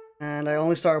 And I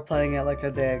only started playing it like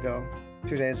a day ago.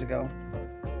 2 days ago.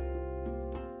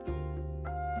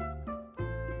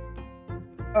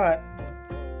 Alright.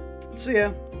 See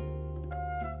ya.